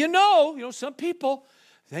 Well, you know, some people,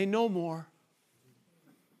 they know more.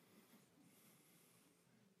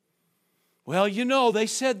 Well, they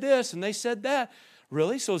said this and they said that.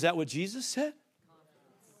 Really? So is that what Jesus said?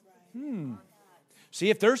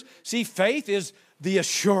 See, faith is the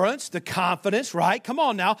assurance, the confidence, right? Come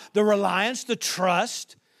on now. The reliance, the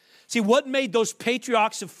trust. See, what made those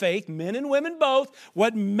patriarchs of faith, men and women both,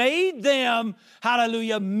 what made them,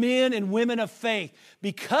 hallelujah, men and women of faith?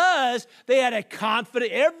 Because they had a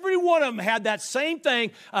confident, every one of them had that same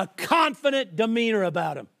thing, a confident demeanor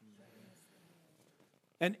about them.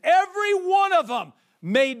 And every one of them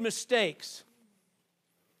made mistakes.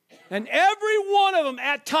 And every one of them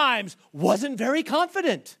at times wasn't very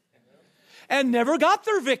confident and never got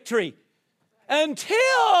their victory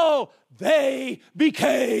until they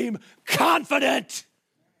became confident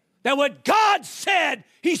that what God said,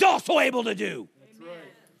 He's also able to do. Right.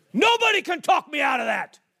 Nobody can talk me out of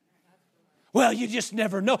that. Well, you just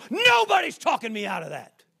never know. Nobody's talking me out of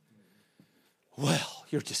that. Well,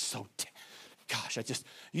 you're just so, gosh,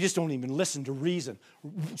 you just don't even listen to reason.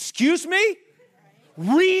 Excuse me?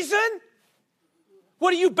 Reason?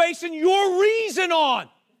 What are you basing your reason on?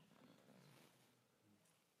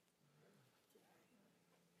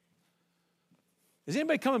 Is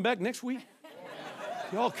anybody coming back next week?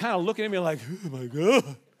 Y'all kind of looking at me like, oh my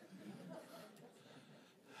God.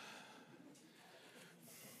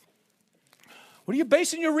 What are you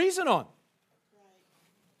basing your reason on?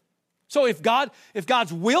 So if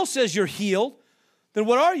God's will says you're healed, then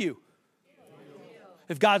what are you?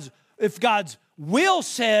 If God's will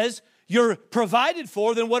says you're provided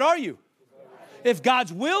for, then what are you? If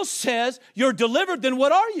God's will says you're delivered, then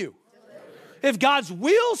what are you? If God's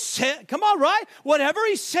will says, come on, right? Whatever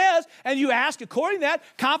He says, and you ask according to that,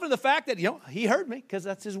 confident of the fact that, He heard me because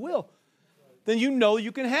that's His will, then you know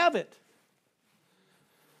you can have it.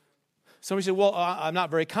 Somebody said, well, I'm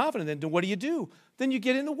not very confident. Then what do? then you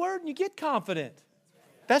get in the Word and you get confident.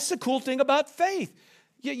 That's the cool thing about faith.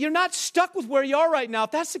 You're not stuck with where you are right now.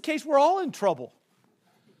 If that's the case, we're all in trouble.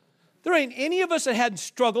 There ain't any of us that hadn't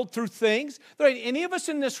struggled through things. There ain't any of us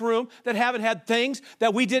in this room that haven't had things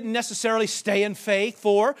that we didn't necessarily stay in faith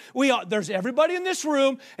for. There's everybody in this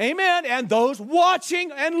room, amen, and those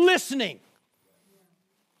watching and listening.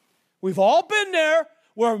 We've all been there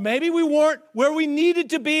where maybe we weren't where we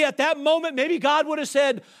needed to be at that moment. Maybe God would have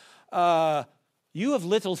said, you have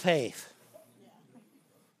little faith.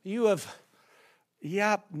 You have,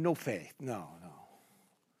 no faith. No.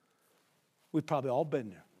 We've probably all been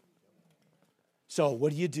there. So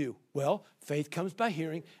what do? Well, faith comes by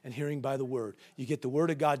hearing, and hearing by the Word. You get the Word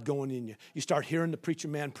of God going in you. You start hearing the preacher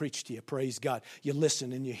man preach to you, praise God. You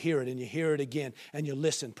listen, and you hear it, and you hear it again, and you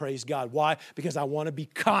listen, praise God. Why? Because I want to be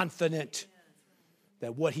confident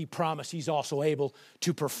that what He promised, He's also able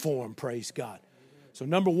to perform, praise God. So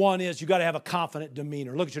number one is you got to have a confident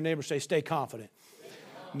demeanor. Look at your neighbor and say, stay confident.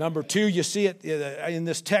 Number two, you see it in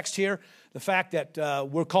this text here, the fact that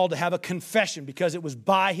we're called to have a confession because it was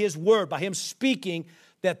by His Word, by Him speaking,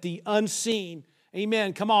 that the unseen,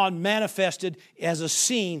 amen, come on, manifested as a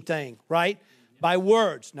seen thing, right? By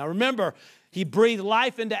words. Now remember, He breathed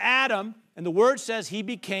life into Adam, and the Word says he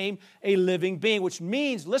became a living being, which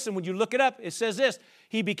means, listen, when you look it up, it says this,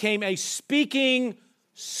 he became a speaking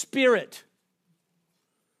spirit.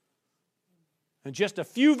 And just a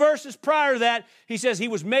few verses prior to that, he says he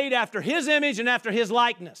was made after His image and after His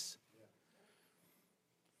likeness.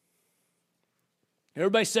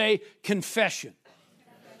 Everybody say confession.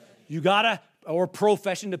 You gotta, or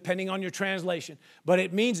profession, depending on your translation. But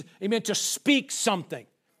it means to speak something.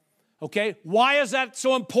 Okay? Why is that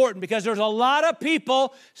so important? Because there's a lot of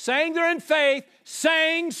people saying they're in faith,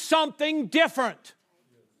 saying something different.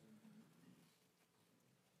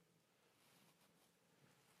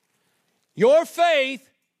 Your faith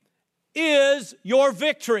is your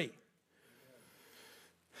victory.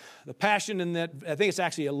 The Passion in that, I think it's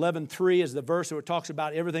actually 11:3 is the verse where it talks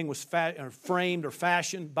about everything was framed or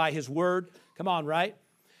fashioned by His Word. Come on, right?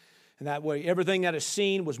 And that way, everything that is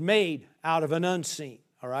seen was made out of an unseen,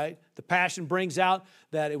 all right? The Passion brings out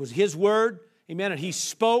that it was His Word, amen, and He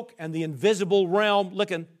spoke and the invisible realm,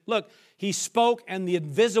 look, He spoke and the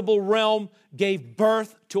invisible realm gave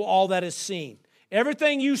birth to all that is seen.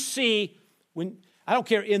 Everything you see, I don't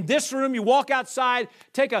care, in this room, you walk outside,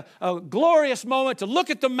 take a glorious moment to look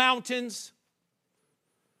at the mountains.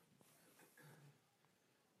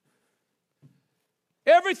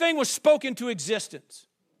 Everything was spoken to existence.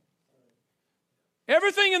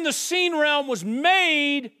 Everything in the seen realm was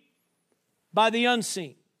made by the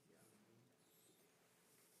unseen.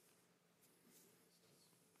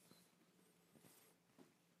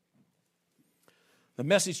 The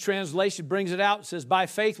Message translation brings it out. It says, by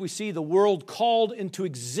faith we see the world called into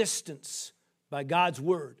existence by God's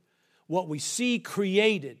Word. What we see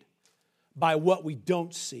created by what we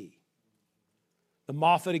don't see. The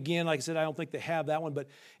Moffat, again, like I said, I don't think they have that one, but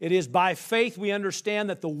it is by faith we understand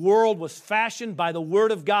that the world was fashioned by the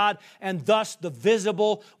Word of God, and thus the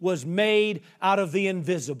visible was made out of the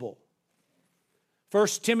invisible. 1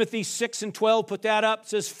 Timothy 6:12, put that up. It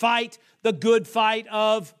says, fight the good fight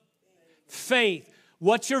of faith.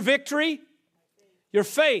 What's your victory? Your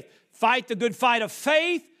faith. Fight the good fight of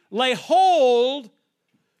faith. Lay hold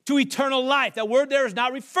to eternal life. That word there is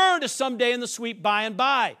not referring to someday in the sweet by and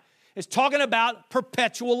by. It's talking about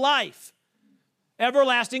perpetual life.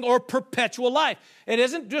 Everlasting or perpetual life. It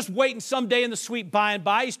isn't just waiting someday in the sweet by and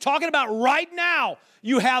by. He's talking about right now.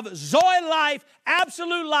 You have Zoe life,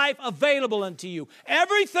 absolute life available unto you.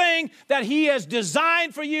 Everything that He has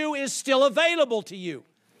designed for you is still available to you.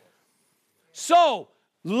 So,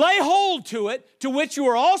 lay hold to it, to which you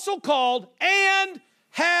are also called, and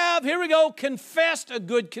have, here we go, confessed a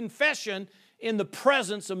good confession in the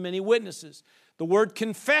presence of many witnesses. The word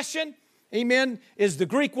confession, amen, is the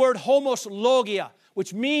Greek word homologia,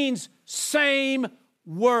 which means same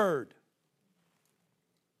word.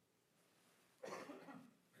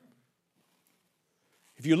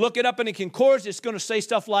 If you look it up in a concordance, it's going to say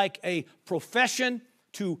stuff like a profession,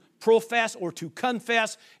 to profess or to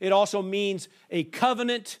confess. It also means a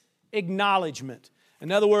covenant acknowledgement.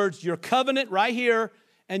 In other words, your covenant right here,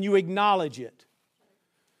 and you acknowledge it.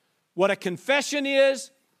 What a confession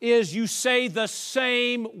is you say the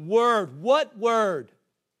same word. What word?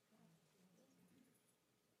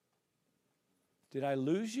 Did I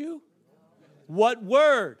lose you? What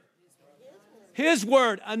word? His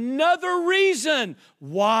Word. Another reason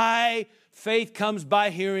why faith comes by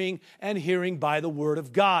hearing, and hearing by the Word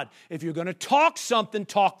of God. If you're going to talk something,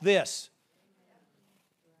 talk this.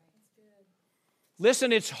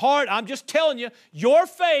 Listen, it's hard. I'm just telling you, your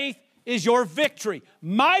faith is your victory.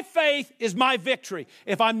 My faith is my victory.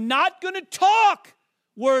 If I'm not going to talk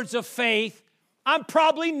words of faith, I'm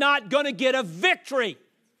probably not going to get a victory.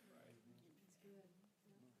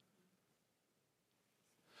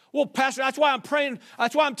 Well, Pastor, that's why I'm praying.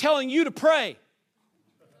 That's why I'm telling you to pray.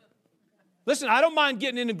 Listen, I don't mind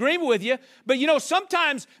getting in agreement with you, but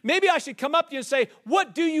sometimes maybe I should come up to you and say,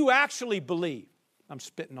 what do you actually believe? I'm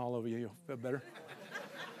spitting all over you. You'll feel better.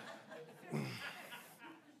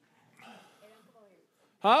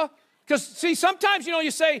 Huh? Because, see, sometimes,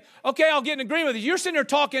 you say, okay, I'll get in agreement with you. You're sitting there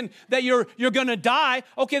talking that you're going to die.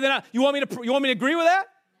 Okay, then you want me to agree with that?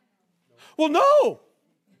 Well, no.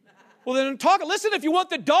 Well, then talk. Listen, if you want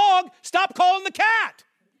the dog, stop calling the cat.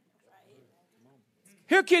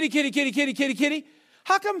 Here, kitty, kitty, kitty, kitty, kitty, kitty.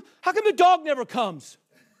 How come the dog never comes?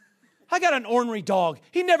 I got an ornery dog.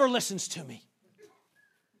 He never listens to me.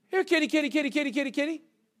 Here, kitty, kitty, kitty, kitty, kitty, kitty.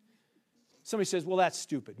 Somebody says, well, that's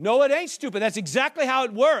stupid. No, it ain't stupid. That's exactly how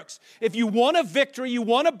it works. If you want a victory, you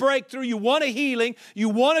want a breakthrough, you want a healing, you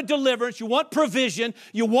want a deliverance, you want provision,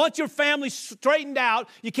 you want your family straightened out,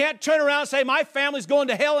 you can't turn around and say, my family's going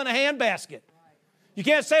to hell in a handbasket. You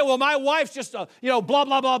can't say, well, my wife's just a, blah,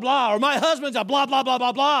 blah, blah, blah, or my husband's a blah, blah, blah,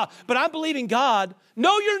 blah, blah, but I'm believing God.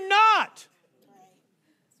 No, you're not.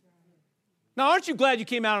 Now, aren't you glad you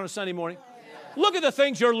came out on a Sunday morning? Look at the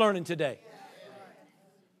things you're learning today.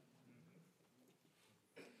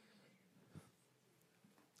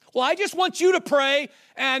 Well, I just want you to pray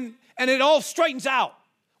and it all straightens out.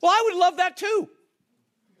 Well, I would love that too.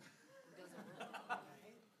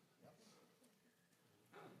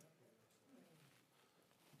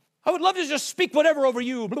 I would love to just speak whatever over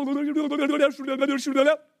you. And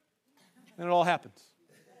it all happens.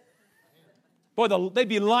 Boy, they'd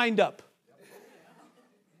be lined up.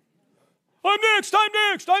 I'm next, I'm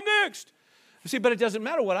next, I'm next. You see, but it doesn't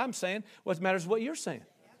matter what I'm saying. What matters is what you're saying.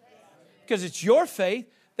 Because it's your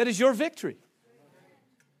faith that is your victory.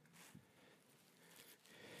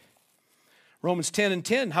 Romans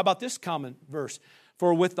 10:10. How about this common verse?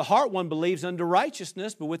 For with the heart one believes unto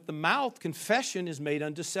righteousness, but with the mouth confession is made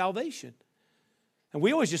unto salvation. And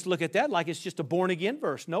we always just look at that like it's just a born-again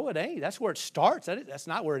verse. No, it ain't. That's where it starts. That's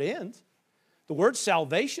not where it ends. The word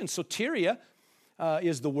salvation, soteria,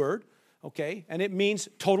 is the word, okay? And it means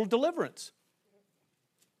total deliverance.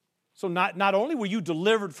 So not only were you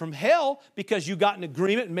delivered from hell because you got an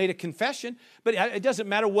agreement and made a confession, but it doesn't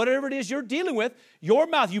matter whatever it is you're dealing with, your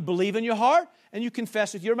mouth, you believe in your heart and you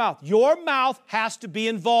confess with your mouth. Your mouth has to be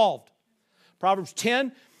involved. Proverbs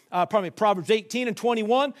 18 and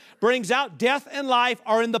 21 brings out death and life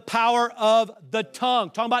are in the power of the tongue.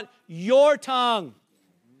 Talking about your tongue.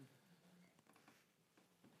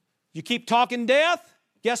 You keep talking death,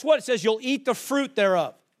 guess what? It says you'll eat the fruit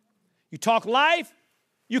thereof. You talk life,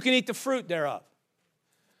 you can eat the fruit thereof.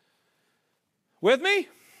 With me?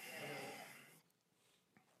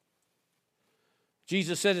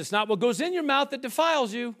 Jesus said it's not what goes in your mouth that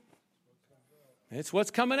defiles you. It's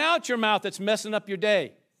what's coming out your mouth that's messing up your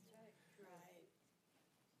day.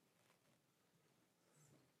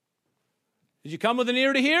 Did you come with an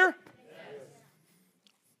ear to hear?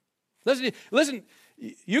 Yes. Listen,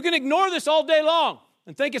 you can ignore this all day long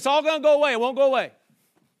and think it's all going to go away. It won't go away.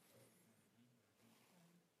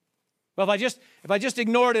 Well, if I just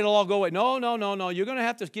ignore it, it'll all go away. No. You're going to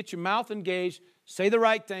have to get your mouth engaged, say the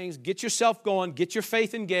right things, get yourself going, get your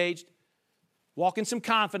faith engaged, walk in some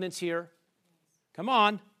confidence here. Come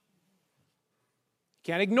on.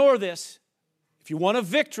 Can't ignore this. If you want a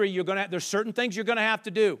victory, there's certain things you're going to have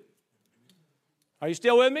to do. Are you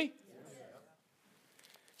still with me? Yes.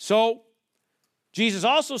 So, Jesus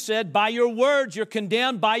also said, by your words you're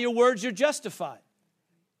condemned, by your words you're justified.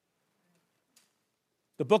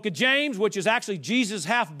 The book of James, which is actually Jesus'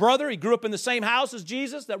 half-brother, he grew up in the same house as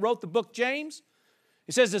Jesus that wrote the book James.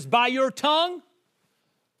 He says it's by your tongue. It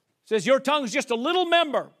says your tongue is just a little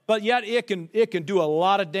member, but yet it can do a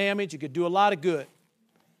lot of damage. It can do a lot of good.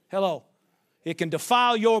 Hello. It can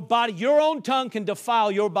defile your body. Your own tongue can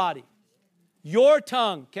defile your body. Your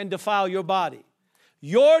tongue can defile your body.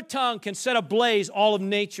 Your tongue can set ablaze all of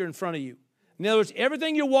nature in front of you. In other words,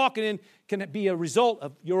 everything you're walking in can be a result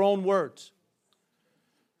of your own words.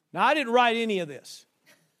 Now, I didn't write any of this.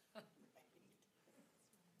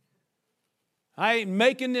 I ain't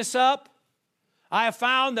making this up. I have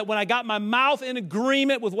found that when I got my mouth in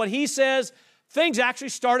agreement with what he says, things actually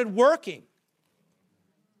started working.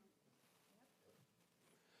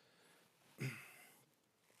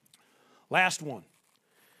 Last one.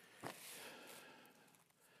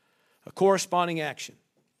 A corresponding action.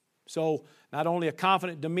 So not only a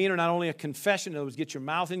confident demeanor, not only a confession, in other words, get your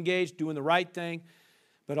mouth engaged, doing the right thing,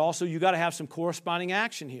 but also you got to have some corresponding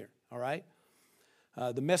action here, all right?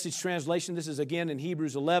 The Message translation, this is again in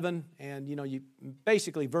Hebrews 11, and you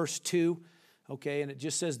basically verse 2, okay, and it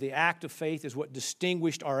just says the act of faith is what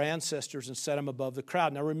distinguished our ancestors and set them above the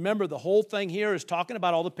crowd. Now remember, the whole thing here is talking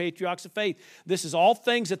about all the patriarchs of faith. This is all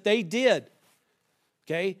things that they did,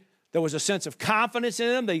 okay? There was a sense of confidence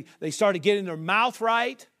in them. They started getting their mouth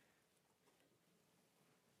right.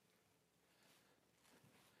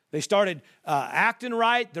 They started acting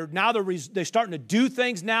right. They're starting to do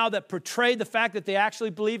things now that portray the fact that they actually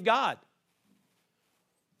believe God.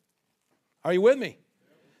 Are you with me?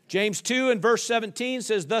 James 2 and verse 17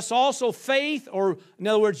 says, thus also faith, or in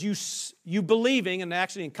other words, you believing, and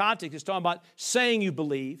actually in context it's talking about saying you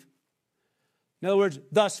believe. In other words,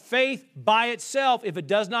 thus faith by itself, if it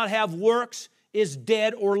does not have works, is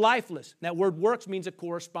dead or lifeless. And that word works means a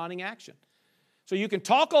corresponding action. So you can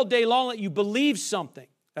talk all day long that you believe something.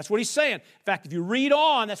 That's what he's saying. In fact, if you read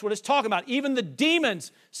on, that's what it's talking about. Even the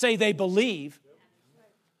demons say they believe.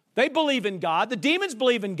 They believe in God. The demons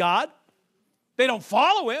believe in God. They don't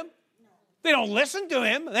follow him. They don't listen to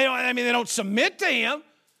him. They don't submit to him.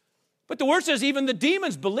 But the word says even the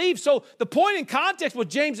demons believe. So the point in context, what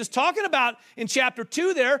James is talking about in chapter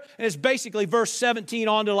 2 there, and it's basically verse 17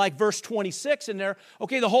 on to like verse 26 in there.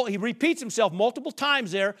 Okay, he repeats himself multiple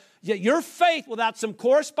times there. Yet your faith without some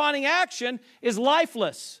corresponding action is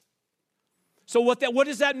lifeless. So what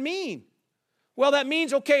does that mean? Well, that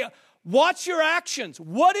means, okay, watch your actions.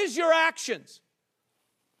 What is your actions?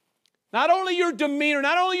 Not only your demeanor,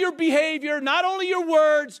 not only your behavior, not only your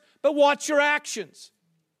words, but watch your actions.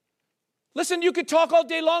 Listen, you could talk all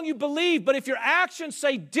day long, you believe, but if your actions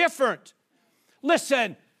say different,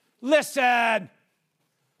 listen.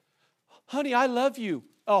 Honey, I love you.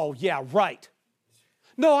 Oh, yeah, right.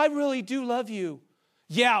 No, I really do love you.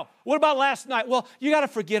 Yeah, what about last night? Well, you got to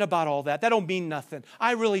forget about all that. That don't mean nothing.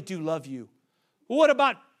 I really do love you. Well, what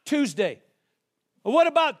about Tuesday? What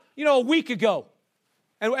about, a week ago?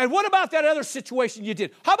 And what about that other situation you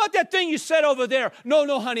did? How about that thing you said over there?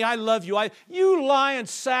 No, honey, I love you. You lying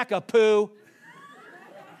sack of poo.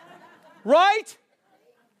 Right?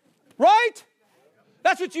 Right?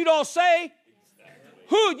 That's what you'd all say.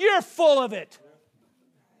 You're full of it.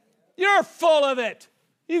 You're full of it.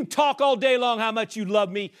 You can talk all day long how much you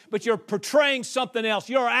love me, but you're portraying something else.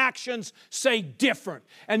 Your actions say different.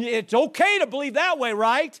 And it's okay to believe that way,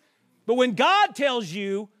 right? But when God tells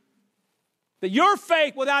you that your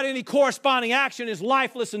faith without any corresponding action is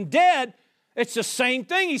lifeless and dead, it's the same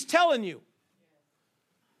thing he's telling you.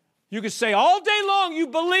 You can say all day long you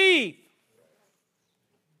believe,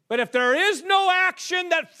 but if there is no action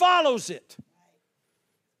that follows it,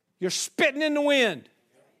 you're spitting in the wind.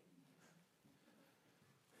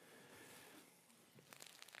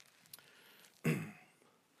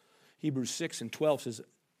 Hebrews 6 and 12 says,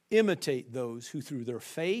 imitate those who through their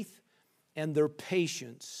faith and their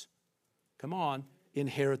patience, come on,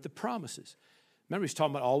 inherit the promises. Remember, he's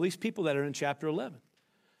talking about all these people that are in chapter 11.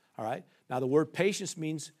 All right? Now, the word patience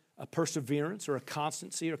means a perseverance or a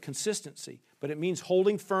constancy or consistency, but it means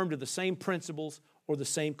holding firm to the same principles or the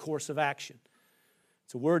same course of action.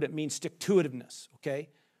 It's a word that means stick-to-itiveness, okay?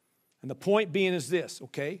 And the point being is this,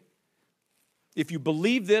 okay? If you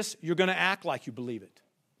believe this, you're going to act like you believe it.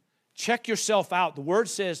 Check yourself out. The word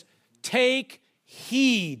says, take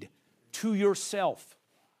heed to yourself.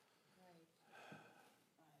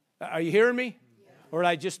 Are you hearing me? Or did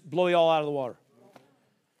I just blow you all out of the water?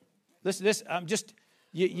 Listen,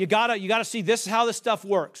 you gotta see this is how this stuff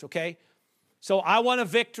works, okay? So I want a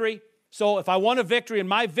victory. So if I want a victory and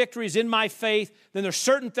my victory is in my faith, then there's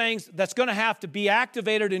certain things that's going to have to be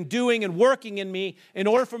activated and doing and working in me in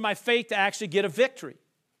order for my faith to actually get a victory.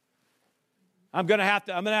 I'm going to have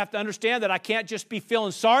to understand that I can't just be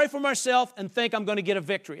feeling sorry for myself and think I'm going to get a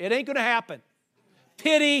victory. It ain't going to happen.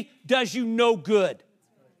 Pity does you no good.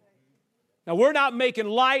 Now, we're not making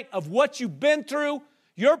light of what you've been through.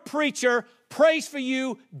 Your preacher prays for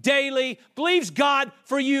you daily, believes God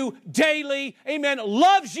for you daily, amen,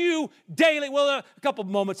 loves you daily. Well, a couple of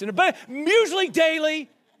moments in it, but usually daily.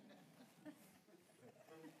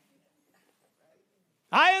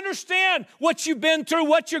 I understand what you've been through,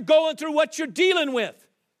 what you're going through, what you're dealing with.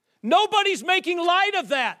 Nobody's making light of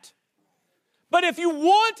that. But if you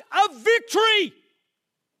want a victory,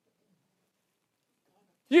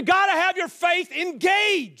 you got to have your faith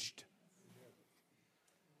engaged.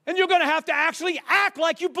 And you're going to have to actually act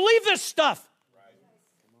like you believe this stuff.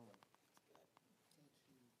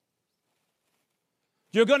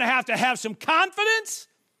 You're going to have some confidence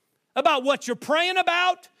about what you're praying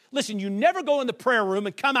about. Listen, you never go in the prayer room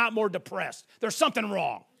and come out more depressed. There's something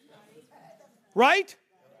wrong. Right?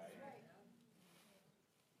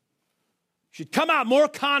 You should come out more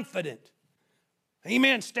confident.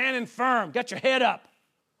 Amen. Standing firm. Got your head up.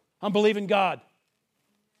 I'm believing God.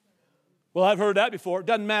 Well, I've heard that before. It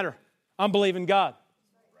doesn't matter. I'm believing God.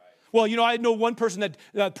 Well, I know one person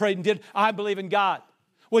that prayed and did, I believe in God.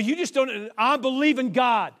 Well, you just don't, I believe in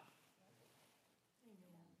God.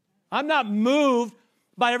 I'm not moved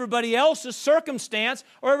by everybody else's circumstance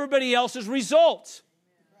or everybody else's results.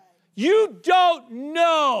 You don't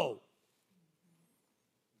know.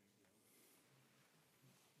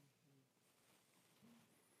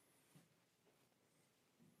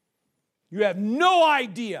 You have no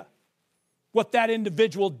idea what that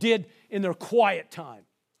individual did in their quiet time,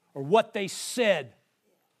 or what they said,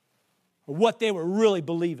 or what they were really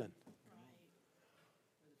believing.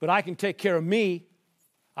 But I can take care of me.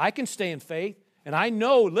 I can stay in faith. And I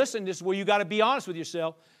know, listen, this is where you got to be honest with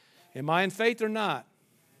yourself. Am I in faith or not?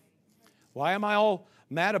 Why am I all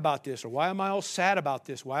mad about this? Or why am I all sad about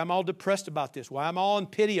this? Why am I all depressed about this? Why am I all in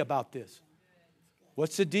pity about this?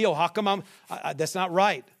 What's the deal? How come that's not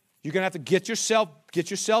right? You're going to have to get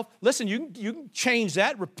yourself, listen, you can change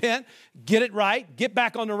that, repent, get it right, get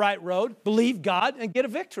back on the right road, believe God, and get a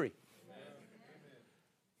victory.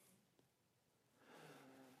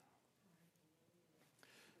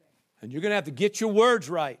 And you're going to have to get your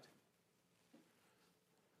words right.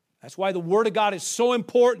 That's why the Word of God is so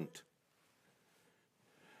important.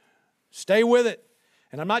 Stay with it.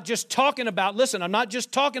 And I'm not just talking about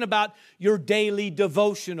your daily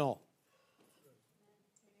devotional.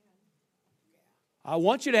 I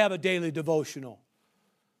want you to have a daily devotional.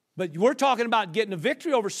 But we're talking about getting a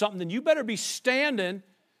victory over something, then you better be standing.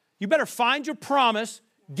 You better find your promise,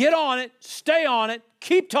 get on it, stay on it,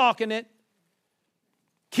 keep talking it,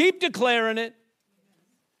 keep declaring it,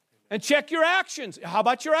 and check your actions. How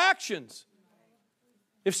about your actions?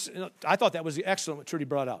 I thought that was excellent what Trudy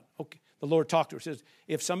brought out. Okay, the Lord talked to her. Says,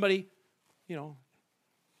 if somebody, You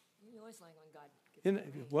always like when God.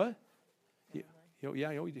 What?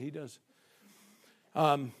 Yeah, he does.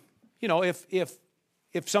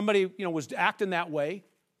 If somebody, was acting that way,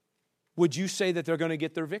 would you say that they're going to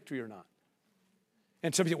get their victory or not?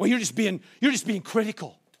 And somebody, well, you're just being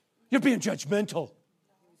critical. You're being judgmental.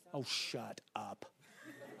 Oh, shut up.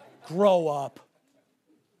 Grow up.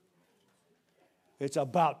 It's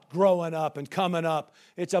about growing up and coming up.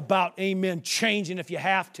 It's about, amen, changing if you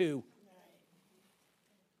have to.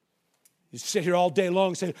 You sit here all day long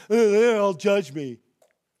and say, they'll all judge me.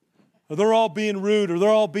 Or they're all being rude, or they're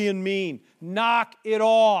all being mean. Knock it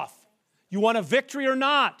off. You want a victory or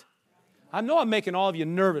not? I know I'm making all of you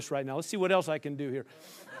nervous right now. Let's see what else I can do here.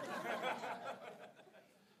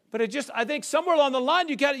 But I think somewhere along the line,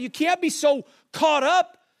 you can't be so caught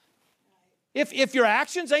up. If your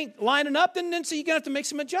actions ain't lining up, then so you're going to have to make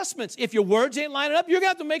some adjustments. If your words ain't lining up, you're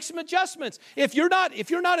going to have to make some adjustments. If you're not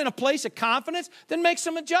in a place of confidence, then make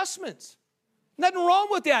some adjustments. Nothing wrong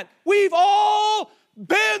with that. We've all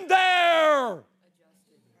been there.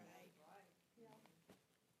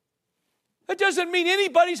 It doesn't mean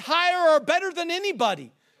anybody's higher or better than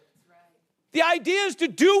anybody. The idea is to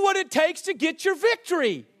do what it takes to get your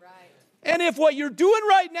victory. And if what you're doing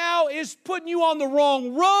right now is putting you on the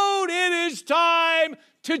wrong road, it is time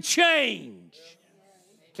to change.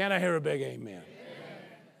 Can I hear a big amen?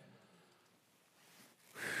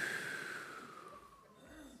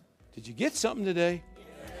 Did you get something today?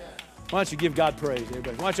 Why don't you give God praise,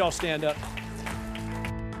 everybody? Why don't y'all stand up?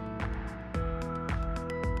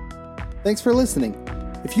 Thanks for listening.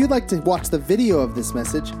 If you'd like to watch the video of this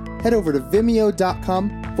message, head over to vimeo.com/WO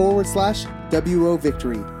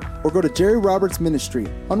Victory or go to Jerry Roberts Ministry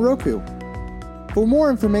on Roku. For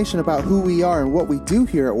more information about who we are and what we do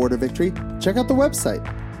here at Word of Victory, check out the website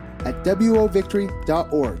at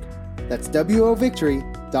wovictory.org. That's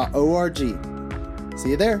wovictory.org. See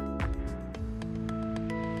you there.